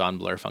perform this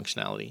onBlur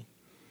functionality.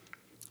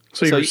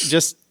 So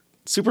just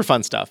super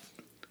fun stuff.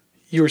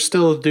 You were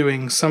still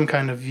doing some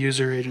kind of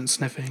user agent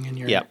sniffing in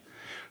your... Yep.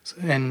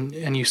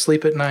 And you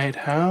sleep at night,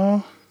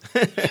 how?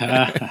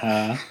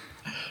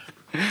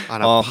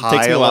 On a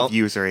pile of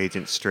user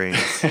agent strings.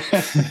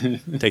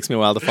 It takes me a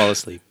while to fall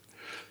asleep.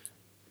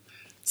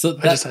 So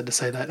I just had to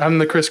say that. I'm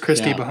the Chris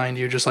Christie Yeah. behind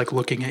you, just like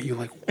looking at you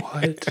like,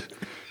 what?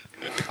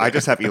 I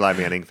just have Eli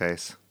Manning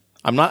face.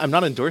 I'm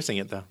not endorsing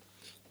it though.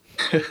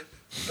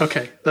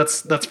 Okay,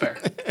 that's fair.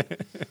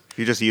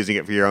 You're just using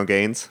it for your own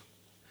gains.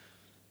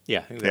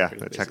 Yeah, Yeah, exactly.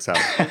 that checks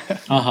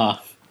out.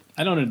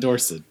 I don't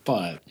endorse it,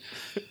 but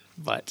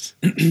But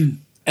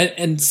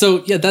and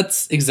so yeah,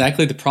 that's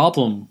exactly the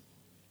problem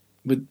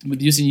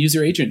with using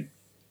user agent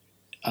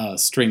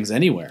strings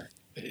anywhere.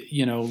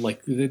 You know,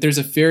 like there's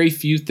a very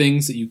few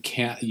things that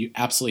you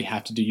absolutely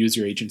have to do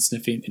user agent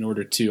sniffing in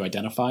order to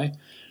identify,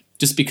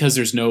 just because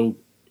there's no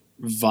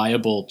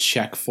viable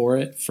check for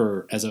it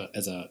as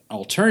a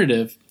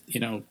alternative. You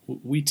know,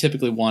 we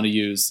typically want to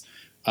use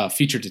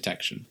feature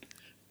detection,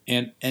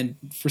 and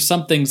for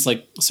some things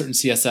like certain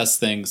CSS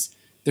things,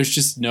 there's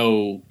just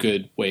no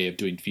good way of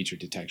doing feature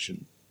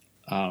detection.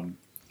 I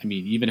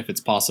mean, even if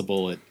it's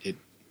possible, it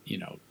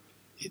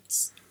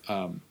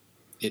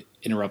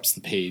interrupts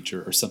the page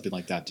or something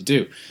like that to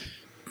do.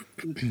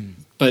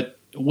 But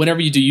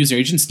whenever you do user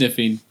agent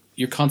sniffing,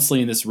 you're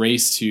constantly in this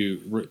race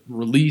to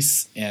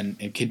release and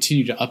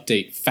continue to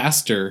update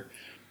faster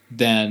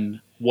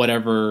than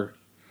whatever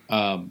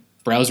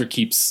browser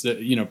keeps,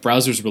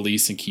 browsers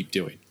release and keep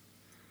doing.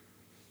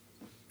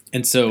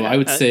 And so I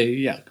would say,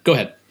 yeah, go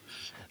ahead.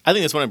 I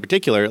think this one in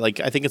particular, like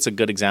I think it's a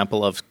good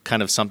example of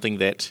kind of something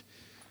that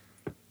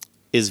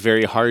is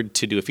very hard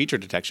to do a feature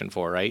detection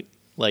for, right?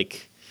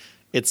 Like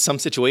it's some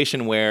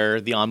situation where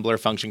the onBlur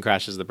function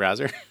crashes the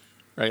browser,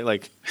 right?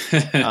 Like,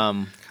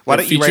 Why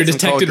don't you feature write some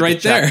detected code to right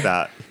detect there.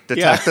 that?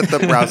 Detect that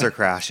the browser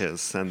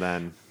crashes, and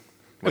then.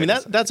 I mean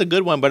that's a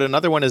good one, but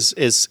another one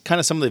is kind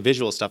of some of the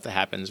visual stuff that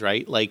happens,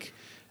 right? Like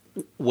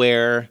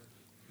where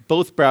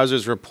both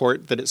browsers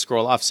report that its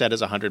scroll offset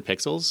is 100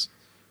 pixels,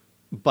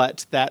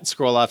 but that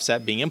scroll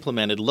offset being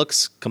implemented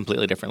looks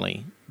completely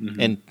differently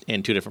in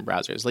two different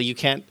browsers. Like you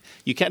can't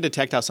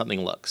detect how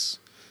something looks.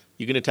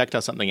 You can detect how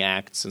something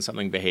acts and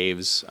something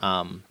behaves,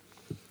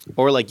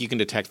 or like you can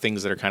detect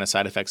things that are kind of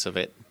side effects of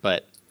it.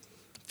 But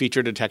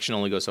feature detection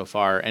only goes so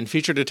far, and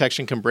feature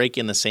detection can break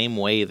in the same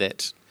way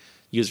that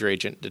user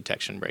agent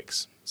detection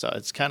breaks. So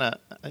it's kind of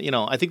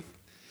I think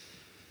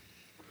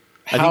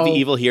the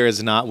evil here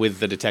is not with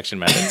the detection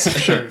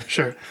methods.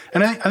 Sure.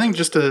 And I think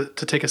just to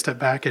take a step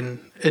back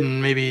and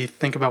maybe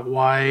think about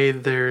why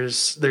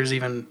there's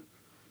even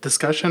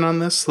discussion on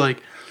this,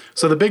 like,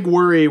 so the big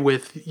worry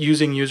with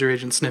using user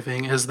agent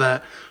sniffing is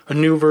that a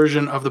new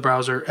version of the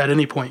browser at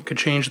any point could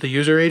change the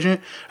user agent,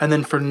 and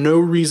then for no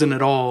reason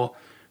at all,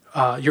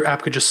 your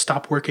app could just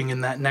stop working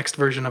in that next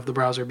version of the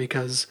browser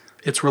because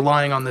it's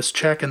relying on this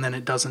check and then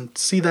it doesn't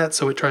see that,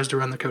 so it tries to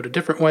run the code a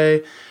different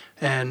way,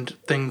 and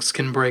things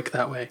can break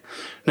that way.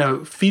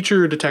 Now,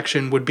 feature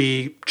detection would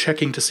be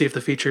checking to see if the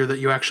feature that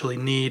you actually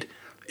need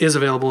is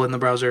available in the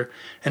browser,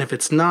 and if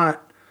it's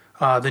not,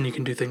 then you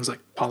can do things like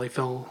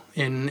polyfill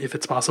in if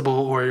it's possible,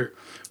 or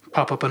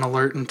pop up an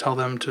alert and tell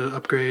them to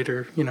upgrade,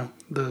 or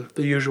the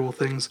usual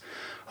things.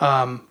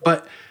 And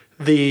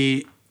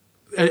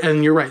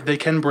you're right, they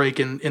can break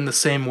in the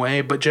same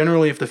way, but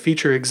generally if the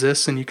feature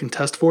exists and you can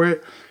test for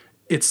it,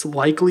 it's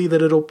likely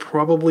that it'll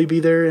probably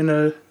be there in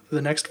the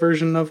next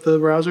version of the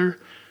browser.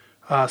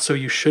 So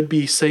you should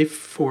be safe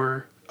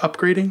for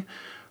upgrading.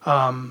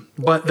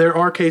 But there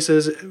are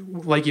cases,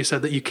 like you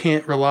said, that you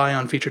can't rely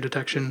on feature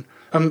detection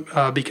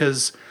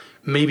because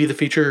maybe the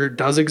feature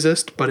does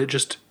exist, but it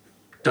just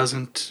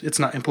it's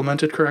not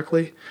implemented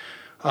correctly.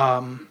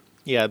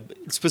 Yeah,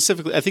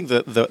 specifically, I think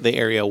the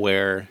area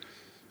where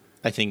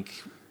I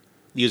think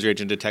user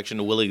agent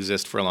detection will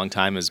exist for a long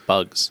time is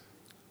bugs.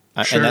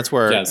 Sure. And that's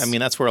where, Yes.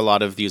 that's where a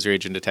lot of the user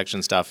agent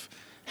detection stuff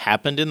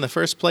happened in the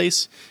first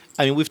place.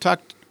 I mean, we've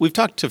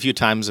talked a few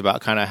times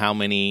about kind of how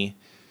many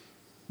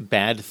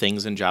bad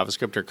things in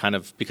JavaScript are kind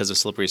of because of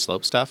slippery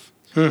slope stuff,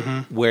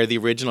 where the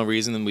original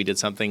reason that we did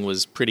something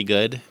was pretty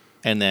good,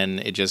 and then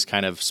it just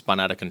kind of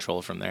spun out of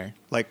control from there.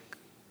 Like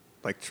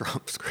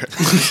Trump script.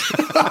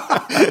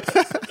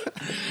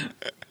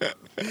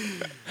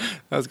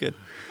 That was good.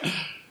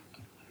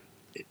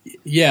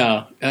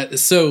 Yeah.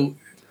 So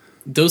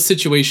those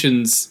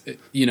situations,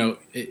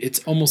 it's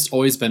almost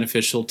always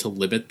beneficial to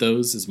limit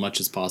those as much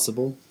as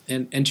possible.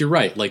 And you're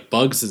right, like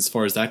bugs, as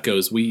far as that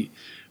goes,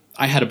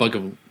 I had a bug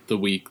of the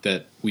week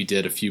that we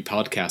did a few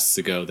podcasts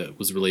ago that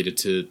was related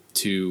to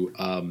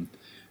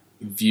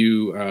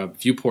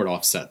viewport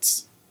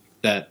offsets.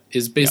 That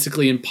is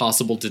basically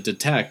impossible to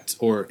detect,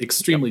 or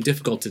extremely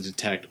difficult to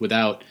detect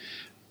without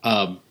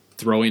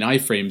throwing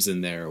iframes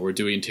in there or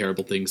doing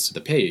terrible things to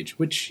the page,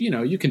 which,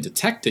 you can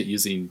detect it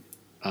using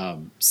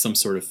some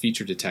sort of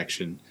feature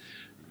detection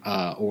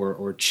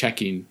or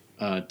checking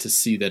to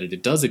see that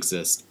it does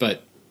exist.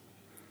 But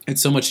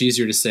it's so much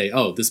easier to say,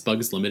 oh, this bug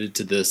is limited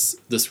to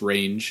this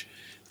range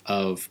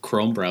of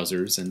Chrome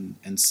browsers,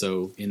 and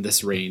so in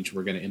this range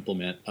we're going to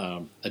implement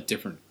a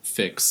different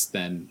fix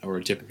or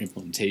a different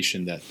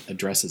implementation that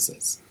addresses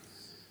this.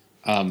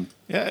 A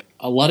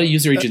lot of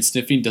user agent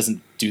sniffing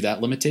doesn't do that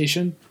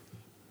limitation.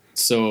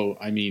 So,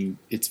 I mean,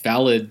 it's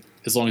valid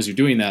as long as you're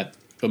doing that,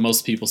 but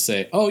most people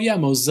say, oh yeah,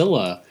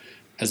 Mozilla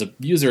as a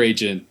user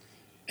agent,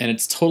 and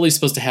it's totally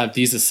supposed to have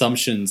these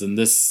assumptions and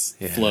this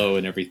flow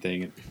and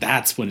everything.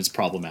 That's when it's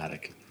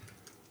problematic.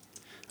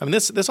 I mean,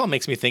 this all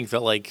makes me think that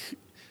like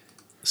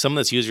some of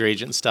this user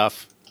agent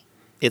stuff,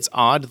 it's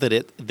odd that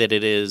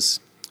it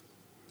is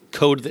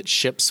code that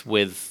ships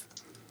with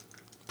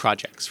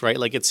projects, right?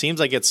 Like it seems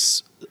like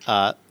it's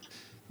there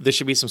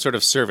should be some sort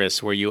of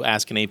service where you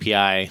ask an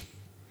API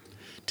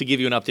to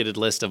give you an updated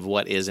list of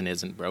what is and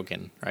isn't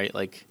broken, right?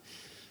 Like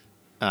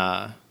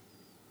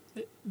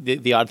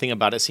the odd thing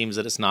about it seems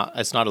that it's not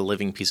a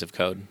living piece of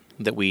code,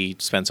 that we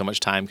spend so much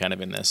time kind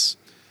of in this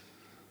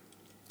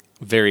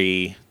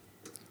very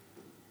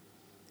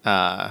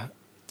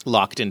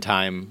locked in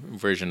time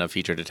version of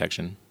feature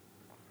detection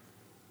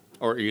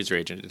or user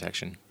agent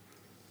detection.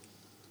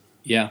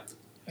 Yeah.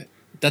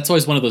 That's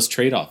always one of those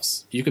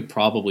trade-offs. You could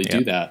probably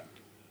do that,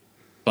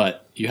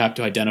 but you have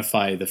to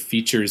identify the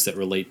features that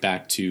relate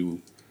back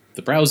to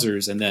the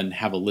browsers and then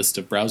have a list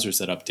of browsers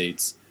that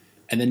updates.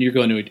 And then you're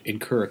going to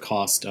incur a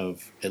cost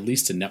of at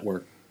least a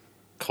network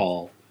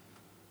call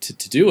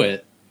to do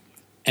it.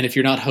 And if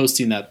you're not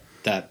hosting that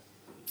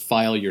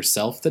file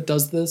yourself that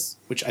does this,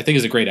 which I think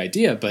is a great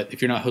idea, but if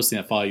you're not hosting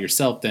that file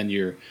yourself, then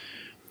you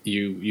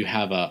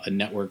have a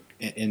network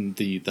and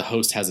the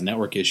host has a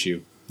network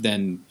issue,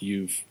 then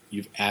you've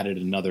added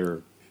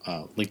another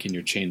link in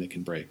your chain that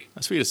can break.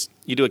 So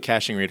you do a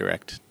caching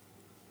redirect.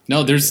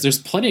 No, there's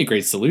plenty of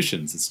great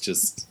solutions. It's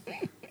just,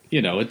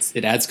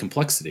 it adds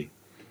complexity.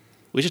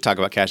 We should talk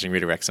about caching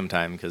redirects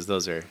sometime because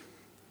I'm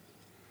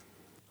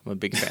a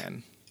big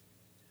fan.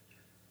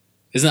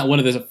 Isn't that one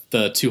of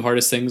the two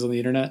hardest things on the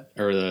internet,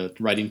 or the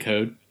writing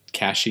code,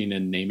 caching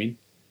and naming?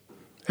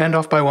 And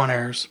off by one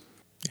errors.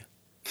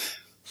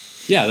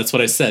 Yeah, that's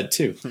what I said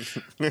too.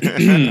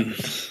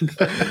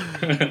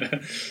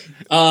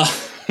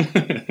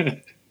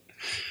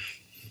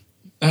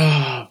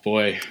 Oh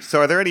boy.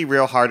 So are there any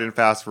real hard and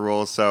fast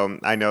rules? So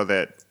I know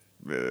that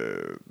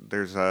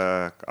there's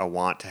a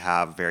want to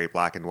have very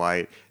black and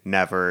white,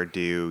 never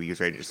do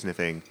user agent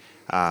sniffing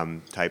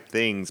type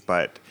things,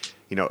 but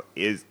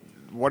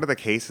what are the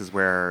cases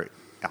where,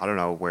 I don't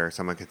know, where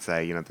someone could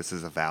say, this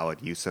is a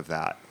valid use of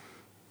that?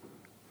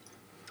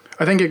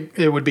 I think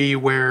it would be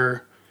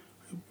where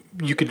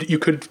you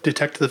could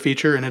detect the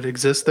feature and it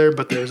exists there,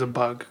 but there's a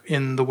bug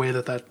in the way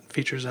that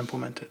feature is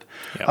implemented.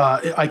 Yep.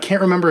 I can't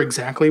remember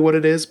exactly what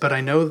it is, but I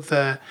know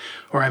that,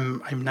 or I'm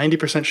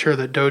 90% sure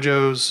that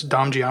Dojo's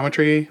DOM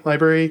geometry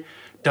library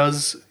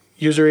does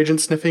user agent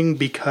sniffing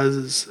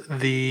because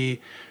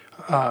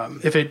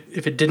if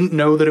it didn't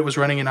know that it was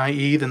running in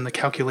IE, then the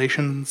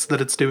calculations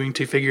that it's doing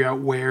to figure out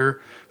where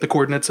the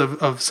coordinates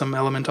of some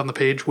element on the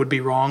page would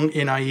be wrong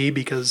in IE,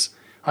 because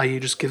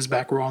IE just gives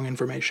back wrong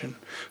information.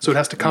 So it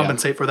has to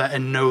compensate for that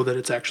and know that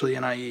it's actually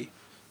an IE.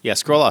 Yeah,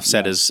 scroll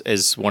offset is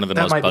one of the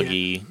most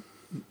buggy.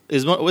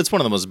 It's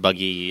one of the most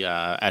buggy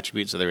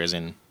attributes that there is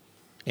in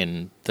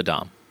the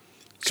DOM.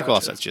 Scroll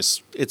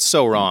offset's it's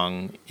so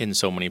wrong in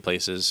so many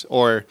places,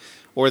 or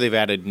they've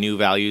added new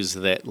values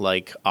that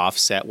like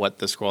offset what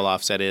the scroll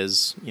offset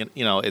is.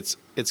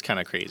 It's kind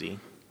of crazy.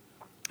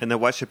 And then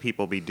what should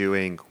people be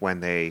doing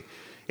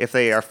if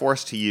they are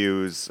forced to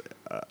use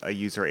a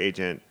user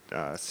agent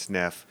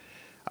sniff?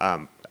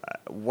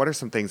 What are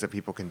some things that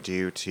people can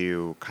do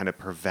to kind of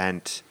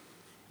prevent,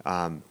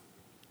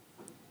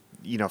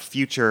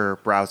 future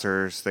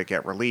browsers that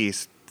get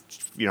released,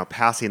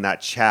 passing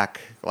that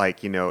check,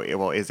 like,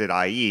 is it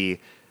IE?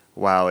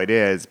 Well, it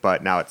is,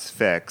 but now it's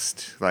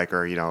fixed,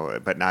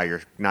 but now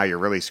you're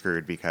really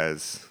screwed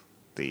because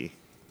the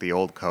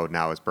old code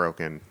now is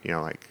broken.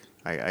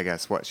 I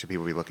guess what should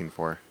people be looking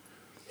for?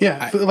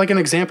 Yeah, like an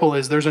example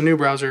is there's a new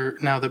browser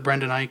now that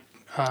Brendan Eich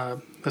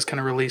has kind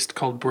of released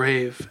called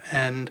Brave,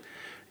 and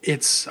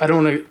I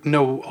don't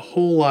know a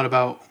whole lot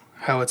about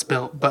how it's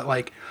built, but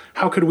like,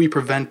 how could we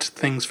prevent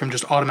things from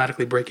just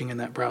automatically breaking in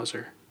that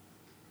browser?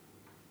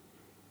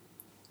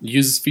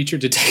 Use feature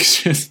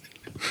detection.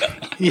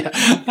 Yeah.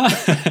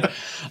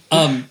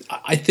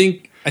 I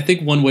think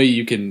one way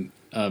you can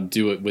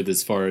do it with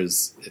as far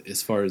as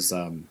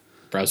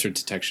browser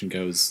detection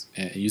goes,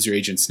 user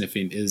agent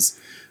sniffing, is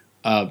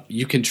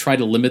you can try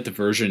to limit the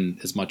version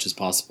as much as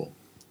possible.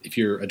 If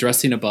you're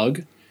addressing a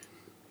bug,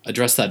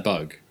 address that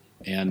bug.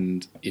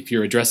 And if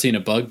you're addressing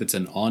a bug that's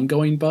an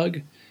ongoing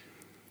bug,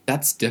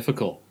 that's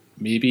difficult.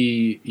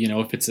 Maybe,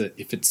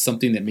 if it's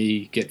something that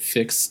may get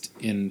fixed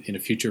in a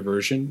future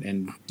version,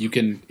 and you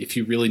can, if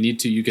you really need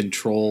to, you can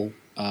troll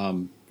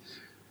kind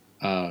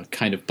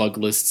of bug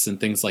lists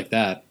and things like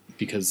that,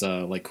 because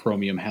like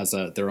Chromium has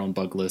their own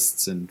bug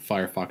lists and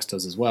Firefox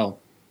does as well.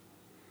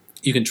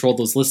 You can troll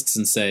those lists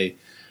and say,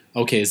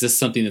 okay, is this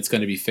something that's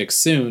going to be fixed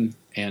soon?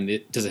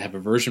 And does it have a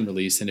version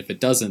release? And if it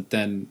doesn't,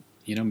 then,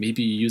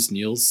 maybe you use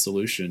Neil's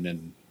solution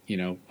and,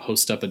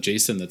 host up a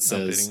JSON that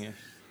says,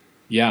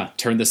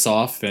 turn this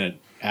off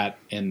at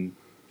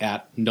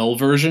null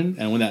version.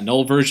 And when that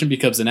null version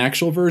becomes an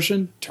actual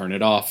version, turn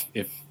it off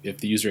if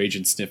the user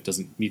agent sniff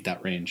doesn't meet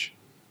that range.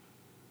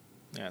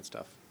 Yeah, it's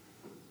tough.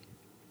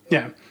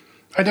 Yeah.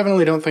 I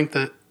definitely don't think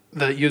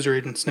that user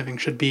agent sniffing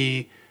should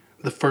be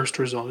the first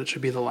result. It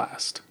should be the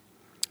last.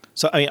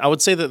 So I mean, I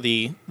would say that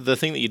the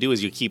thing that you do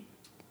is you keep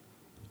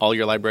all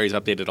your libraries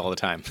updated all the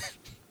time,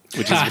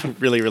 which is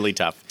really, really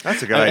tough.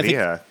 That's a good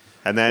idea.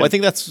 And then I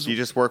think that's you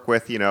just work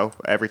with,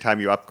 every time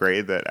you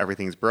upgrade that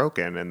everything's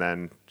broken, and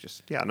then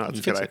just it's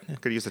a good idea.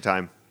 Could use the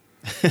time.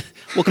 well,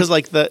 because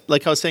like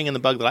I was saying in the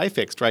bug that I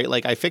fixed, right?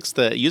 Like I fixed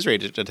the user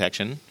agent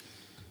detection,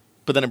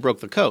 but then it broke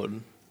the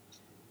code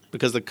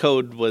because the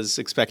code was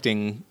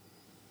expecting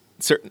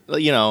certain.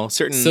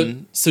 So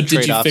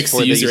did you fix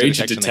the user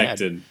agent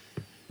detected?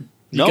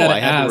 No, I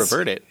had to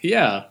revert it.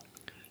 Yeah.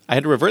 I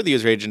had to revert the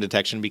user agent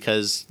detection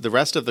because the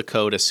rest of the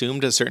code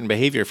assumed a certain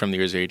behavior from the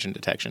user agent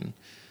detection.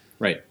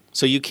 Right.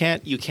 So you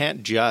can't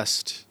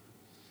just.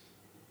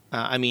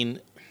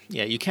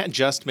 You can't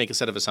just make a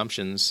set of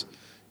assumptions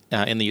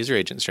in the user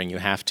agent string. You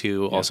have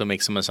to also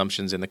make some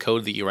assumptions in the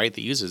code that you write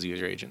that uses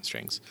user agent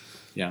strings.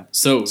 Yeah.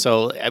 So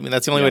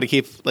that's the only way to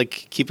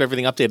keep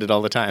everything updated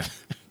all the time.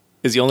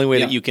 Is the only way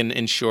that you can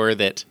ensure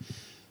that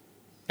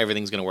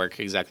everything's going to work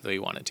exactly the way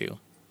you want it to.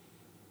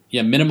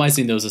 Yeah,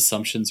 minimizing those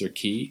assumptions are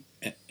key.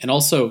 And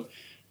also,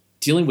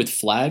 dealing with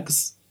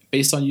flags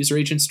based on user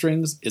agent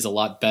strings is a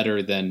lot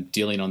better than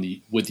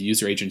dealing with the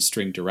user agent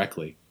string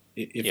directly.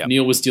 If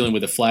Neil was dealing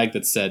with a flag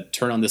that said,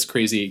 turn on this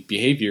crazy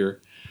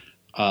behavior,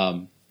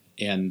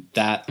 and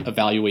that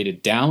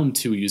evaluated down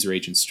to a user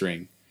agent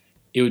string,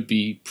 it would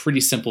be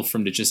pretty simple for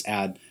him to just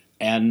add,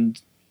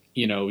 and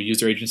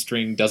user agent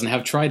string doesn't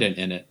have Trident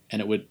in it,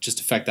 and it would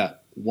just affect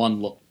that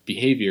one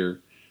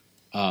behavior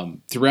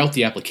throughout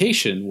the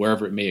application,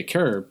 wherever it may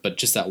occur, but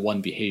just that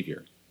one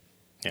behavior.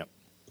 Yep.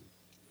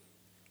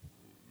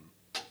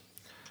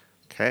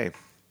 Okay.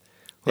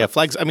 Yeah,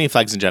 flags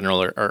in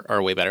general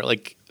are way better.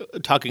 Like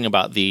talking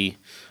about the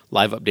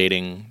live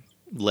updating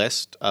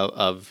list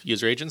of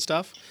user agent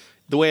stuff,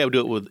 the way I would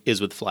do it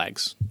is with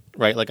flags,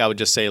 right? Like I would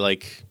just say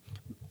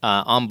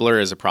on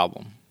blur is a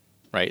problem,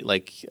 right?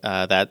 Like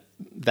that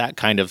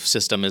kind of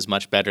system is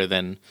much better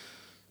than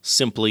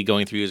simply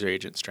going through user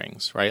agent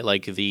strings, right?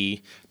 Like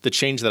the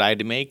change that I had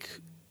to make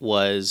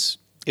was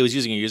it was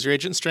using a user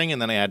agent string,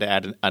 and then I had to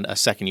add a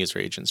second user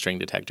agent string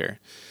detector.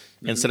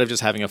 Mm-hmm. Instead of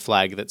just having a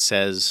flag that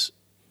says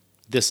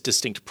this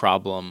distinct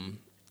problem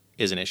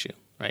is an issue,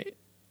 right?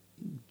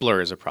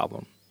 Blur is a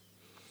problem.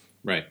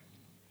 Right.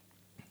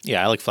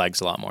 Yeah, I like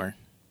flags a lot more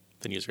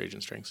than user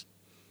agent strings.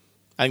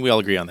 I think we all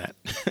agree on that.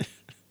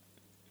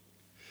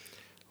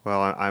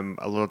 Well, I'm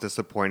a little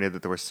disappointed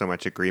that there was so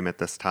much agreement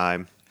this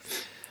time.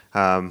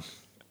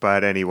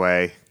 But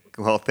anyway,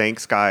 well,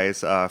 thanks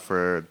guys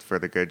for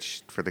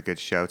the good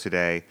show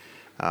today.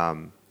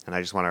 And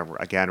I just want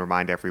to again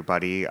remind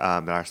everybody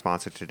that our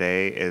sponsor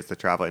today is the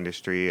Travel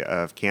Industry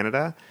of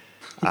Canada.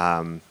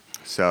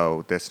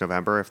 So this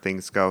November, if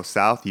things go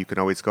south, you can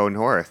always go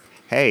north.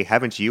 Hey,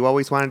 haven't you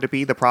always wanted to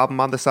be the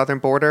problem on the southern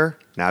border?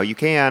 Now you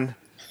can.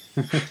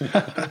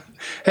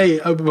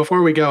 Hey,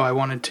 before we go, I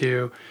wanted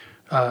to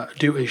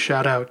do a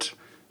shout out,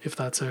 if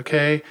that's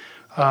okay.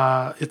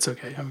 It's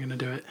okay. I'm going to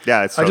do it.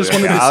 Yeah, it's. I just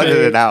wanted to I'll say,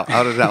 edit it out.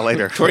 I'll edit it out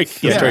later. Phil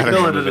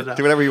edited it out.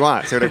 Do whatever you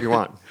want. Say whatever you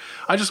want.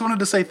 I just wanted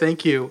to say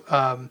thank you.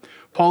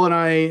 Paul and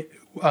I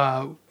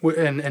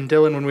and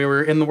Dylan, when we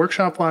were in the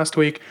workshop last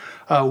week,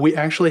 we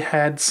actually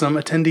had some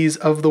attendees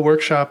of the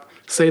workshop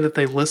say that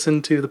they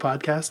listened to the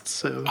podcast.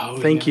 So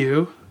thank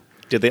you.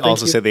 Did they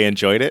also say they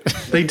enjoyed it?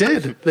 They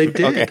did. They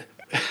did. Okay.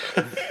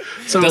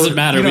 So it doesn't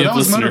matter. We have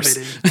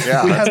listeners.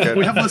 Yeah,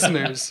 we have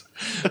listeners.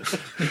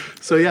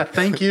 So yeah,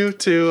 thank you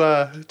to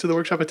the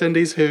workshop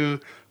attendees who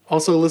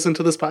also listen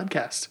to this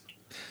podcast.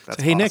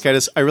 That's hey, awesome.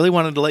 Nick, I really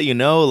wanted to let you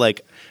know,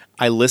 like,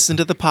 I listened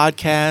to the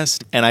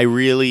podcast and I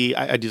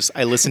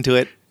listened to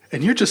it.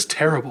 And you're just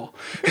terrible.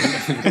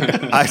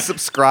 I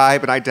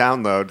subscribe and I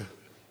download.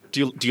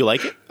 Do you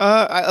like it?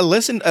 I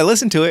listened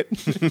to it. It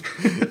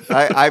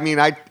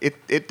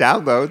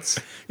downloads.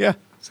 Yeah.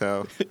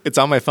 So it's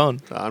on my phone.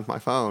 It's on my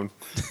phone.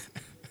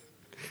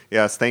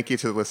 Yes, thank you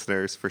to the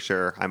listeners for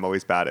sure. I'm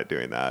always bad at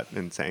doing that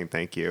and saying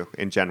thank you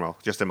in general,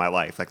 just in my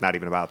life, like not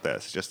even about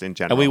this, just in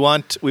general. And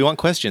we want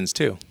questions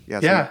too.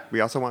 Yes, yeah.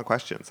 We also want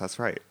questions. That's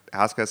right.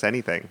 Ask us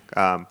anything.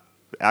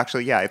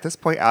 Actually, yeah, at this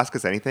point, ask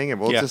us anything and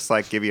we'll just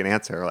like give you an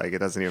answer. Like it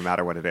doesn't even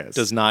matter what it is.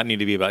 Does not need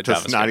to be about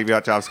JavaScript. Does not need to be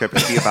about JavaScript.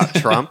 It could be about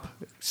Trump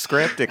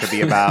script. It could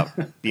be about,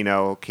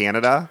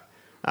 Canada.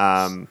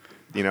 It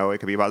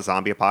could be about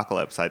zombie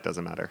apocalypse. It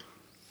doesn't matter.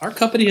 Our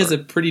company has a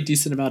pretty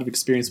decent amount of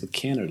experience with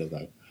Canada,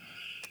 though.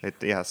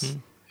 Yes.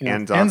 Yeah.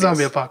 And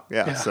zombie apocalypse.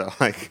 Yeah, so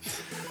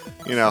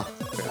Yeah.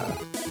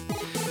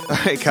 All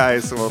right,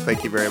 guys. Well,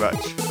 thank you very much.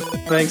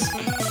 Thanks.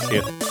 See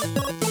ya.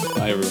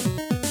 Bye,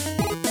 everyone.